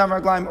kiddush adam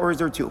raglaim or is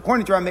there 2?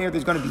 According to Rameir,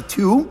 there's going to be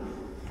 2.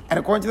 And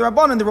according to the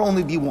Rabbanon, there will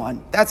only be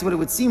 1. That's what it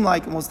would seem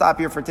like, and we'll stop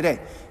here for today.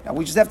 Now,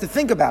 we just have to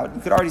think about it.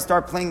 You could already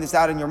start playing this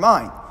out in your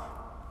mind.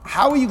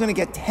 How are you going to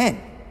get 10?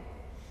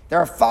 There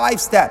are 5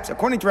 steps.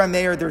 According to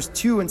Rameir, there's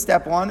 2 in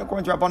step 1.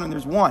 According to Rabbanon,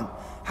 there's 1.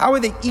 How are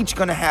they each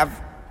going to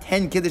have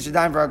 10 Kiddush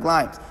Yadayim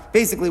v'Raglayim?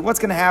 Basically, what's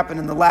going to happen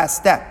in the last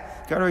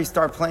step? You can already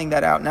start playing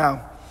that out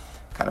now.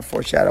 Kind of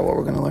foreshadow what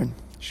we're going to learn.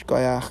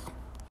 Shkoyach.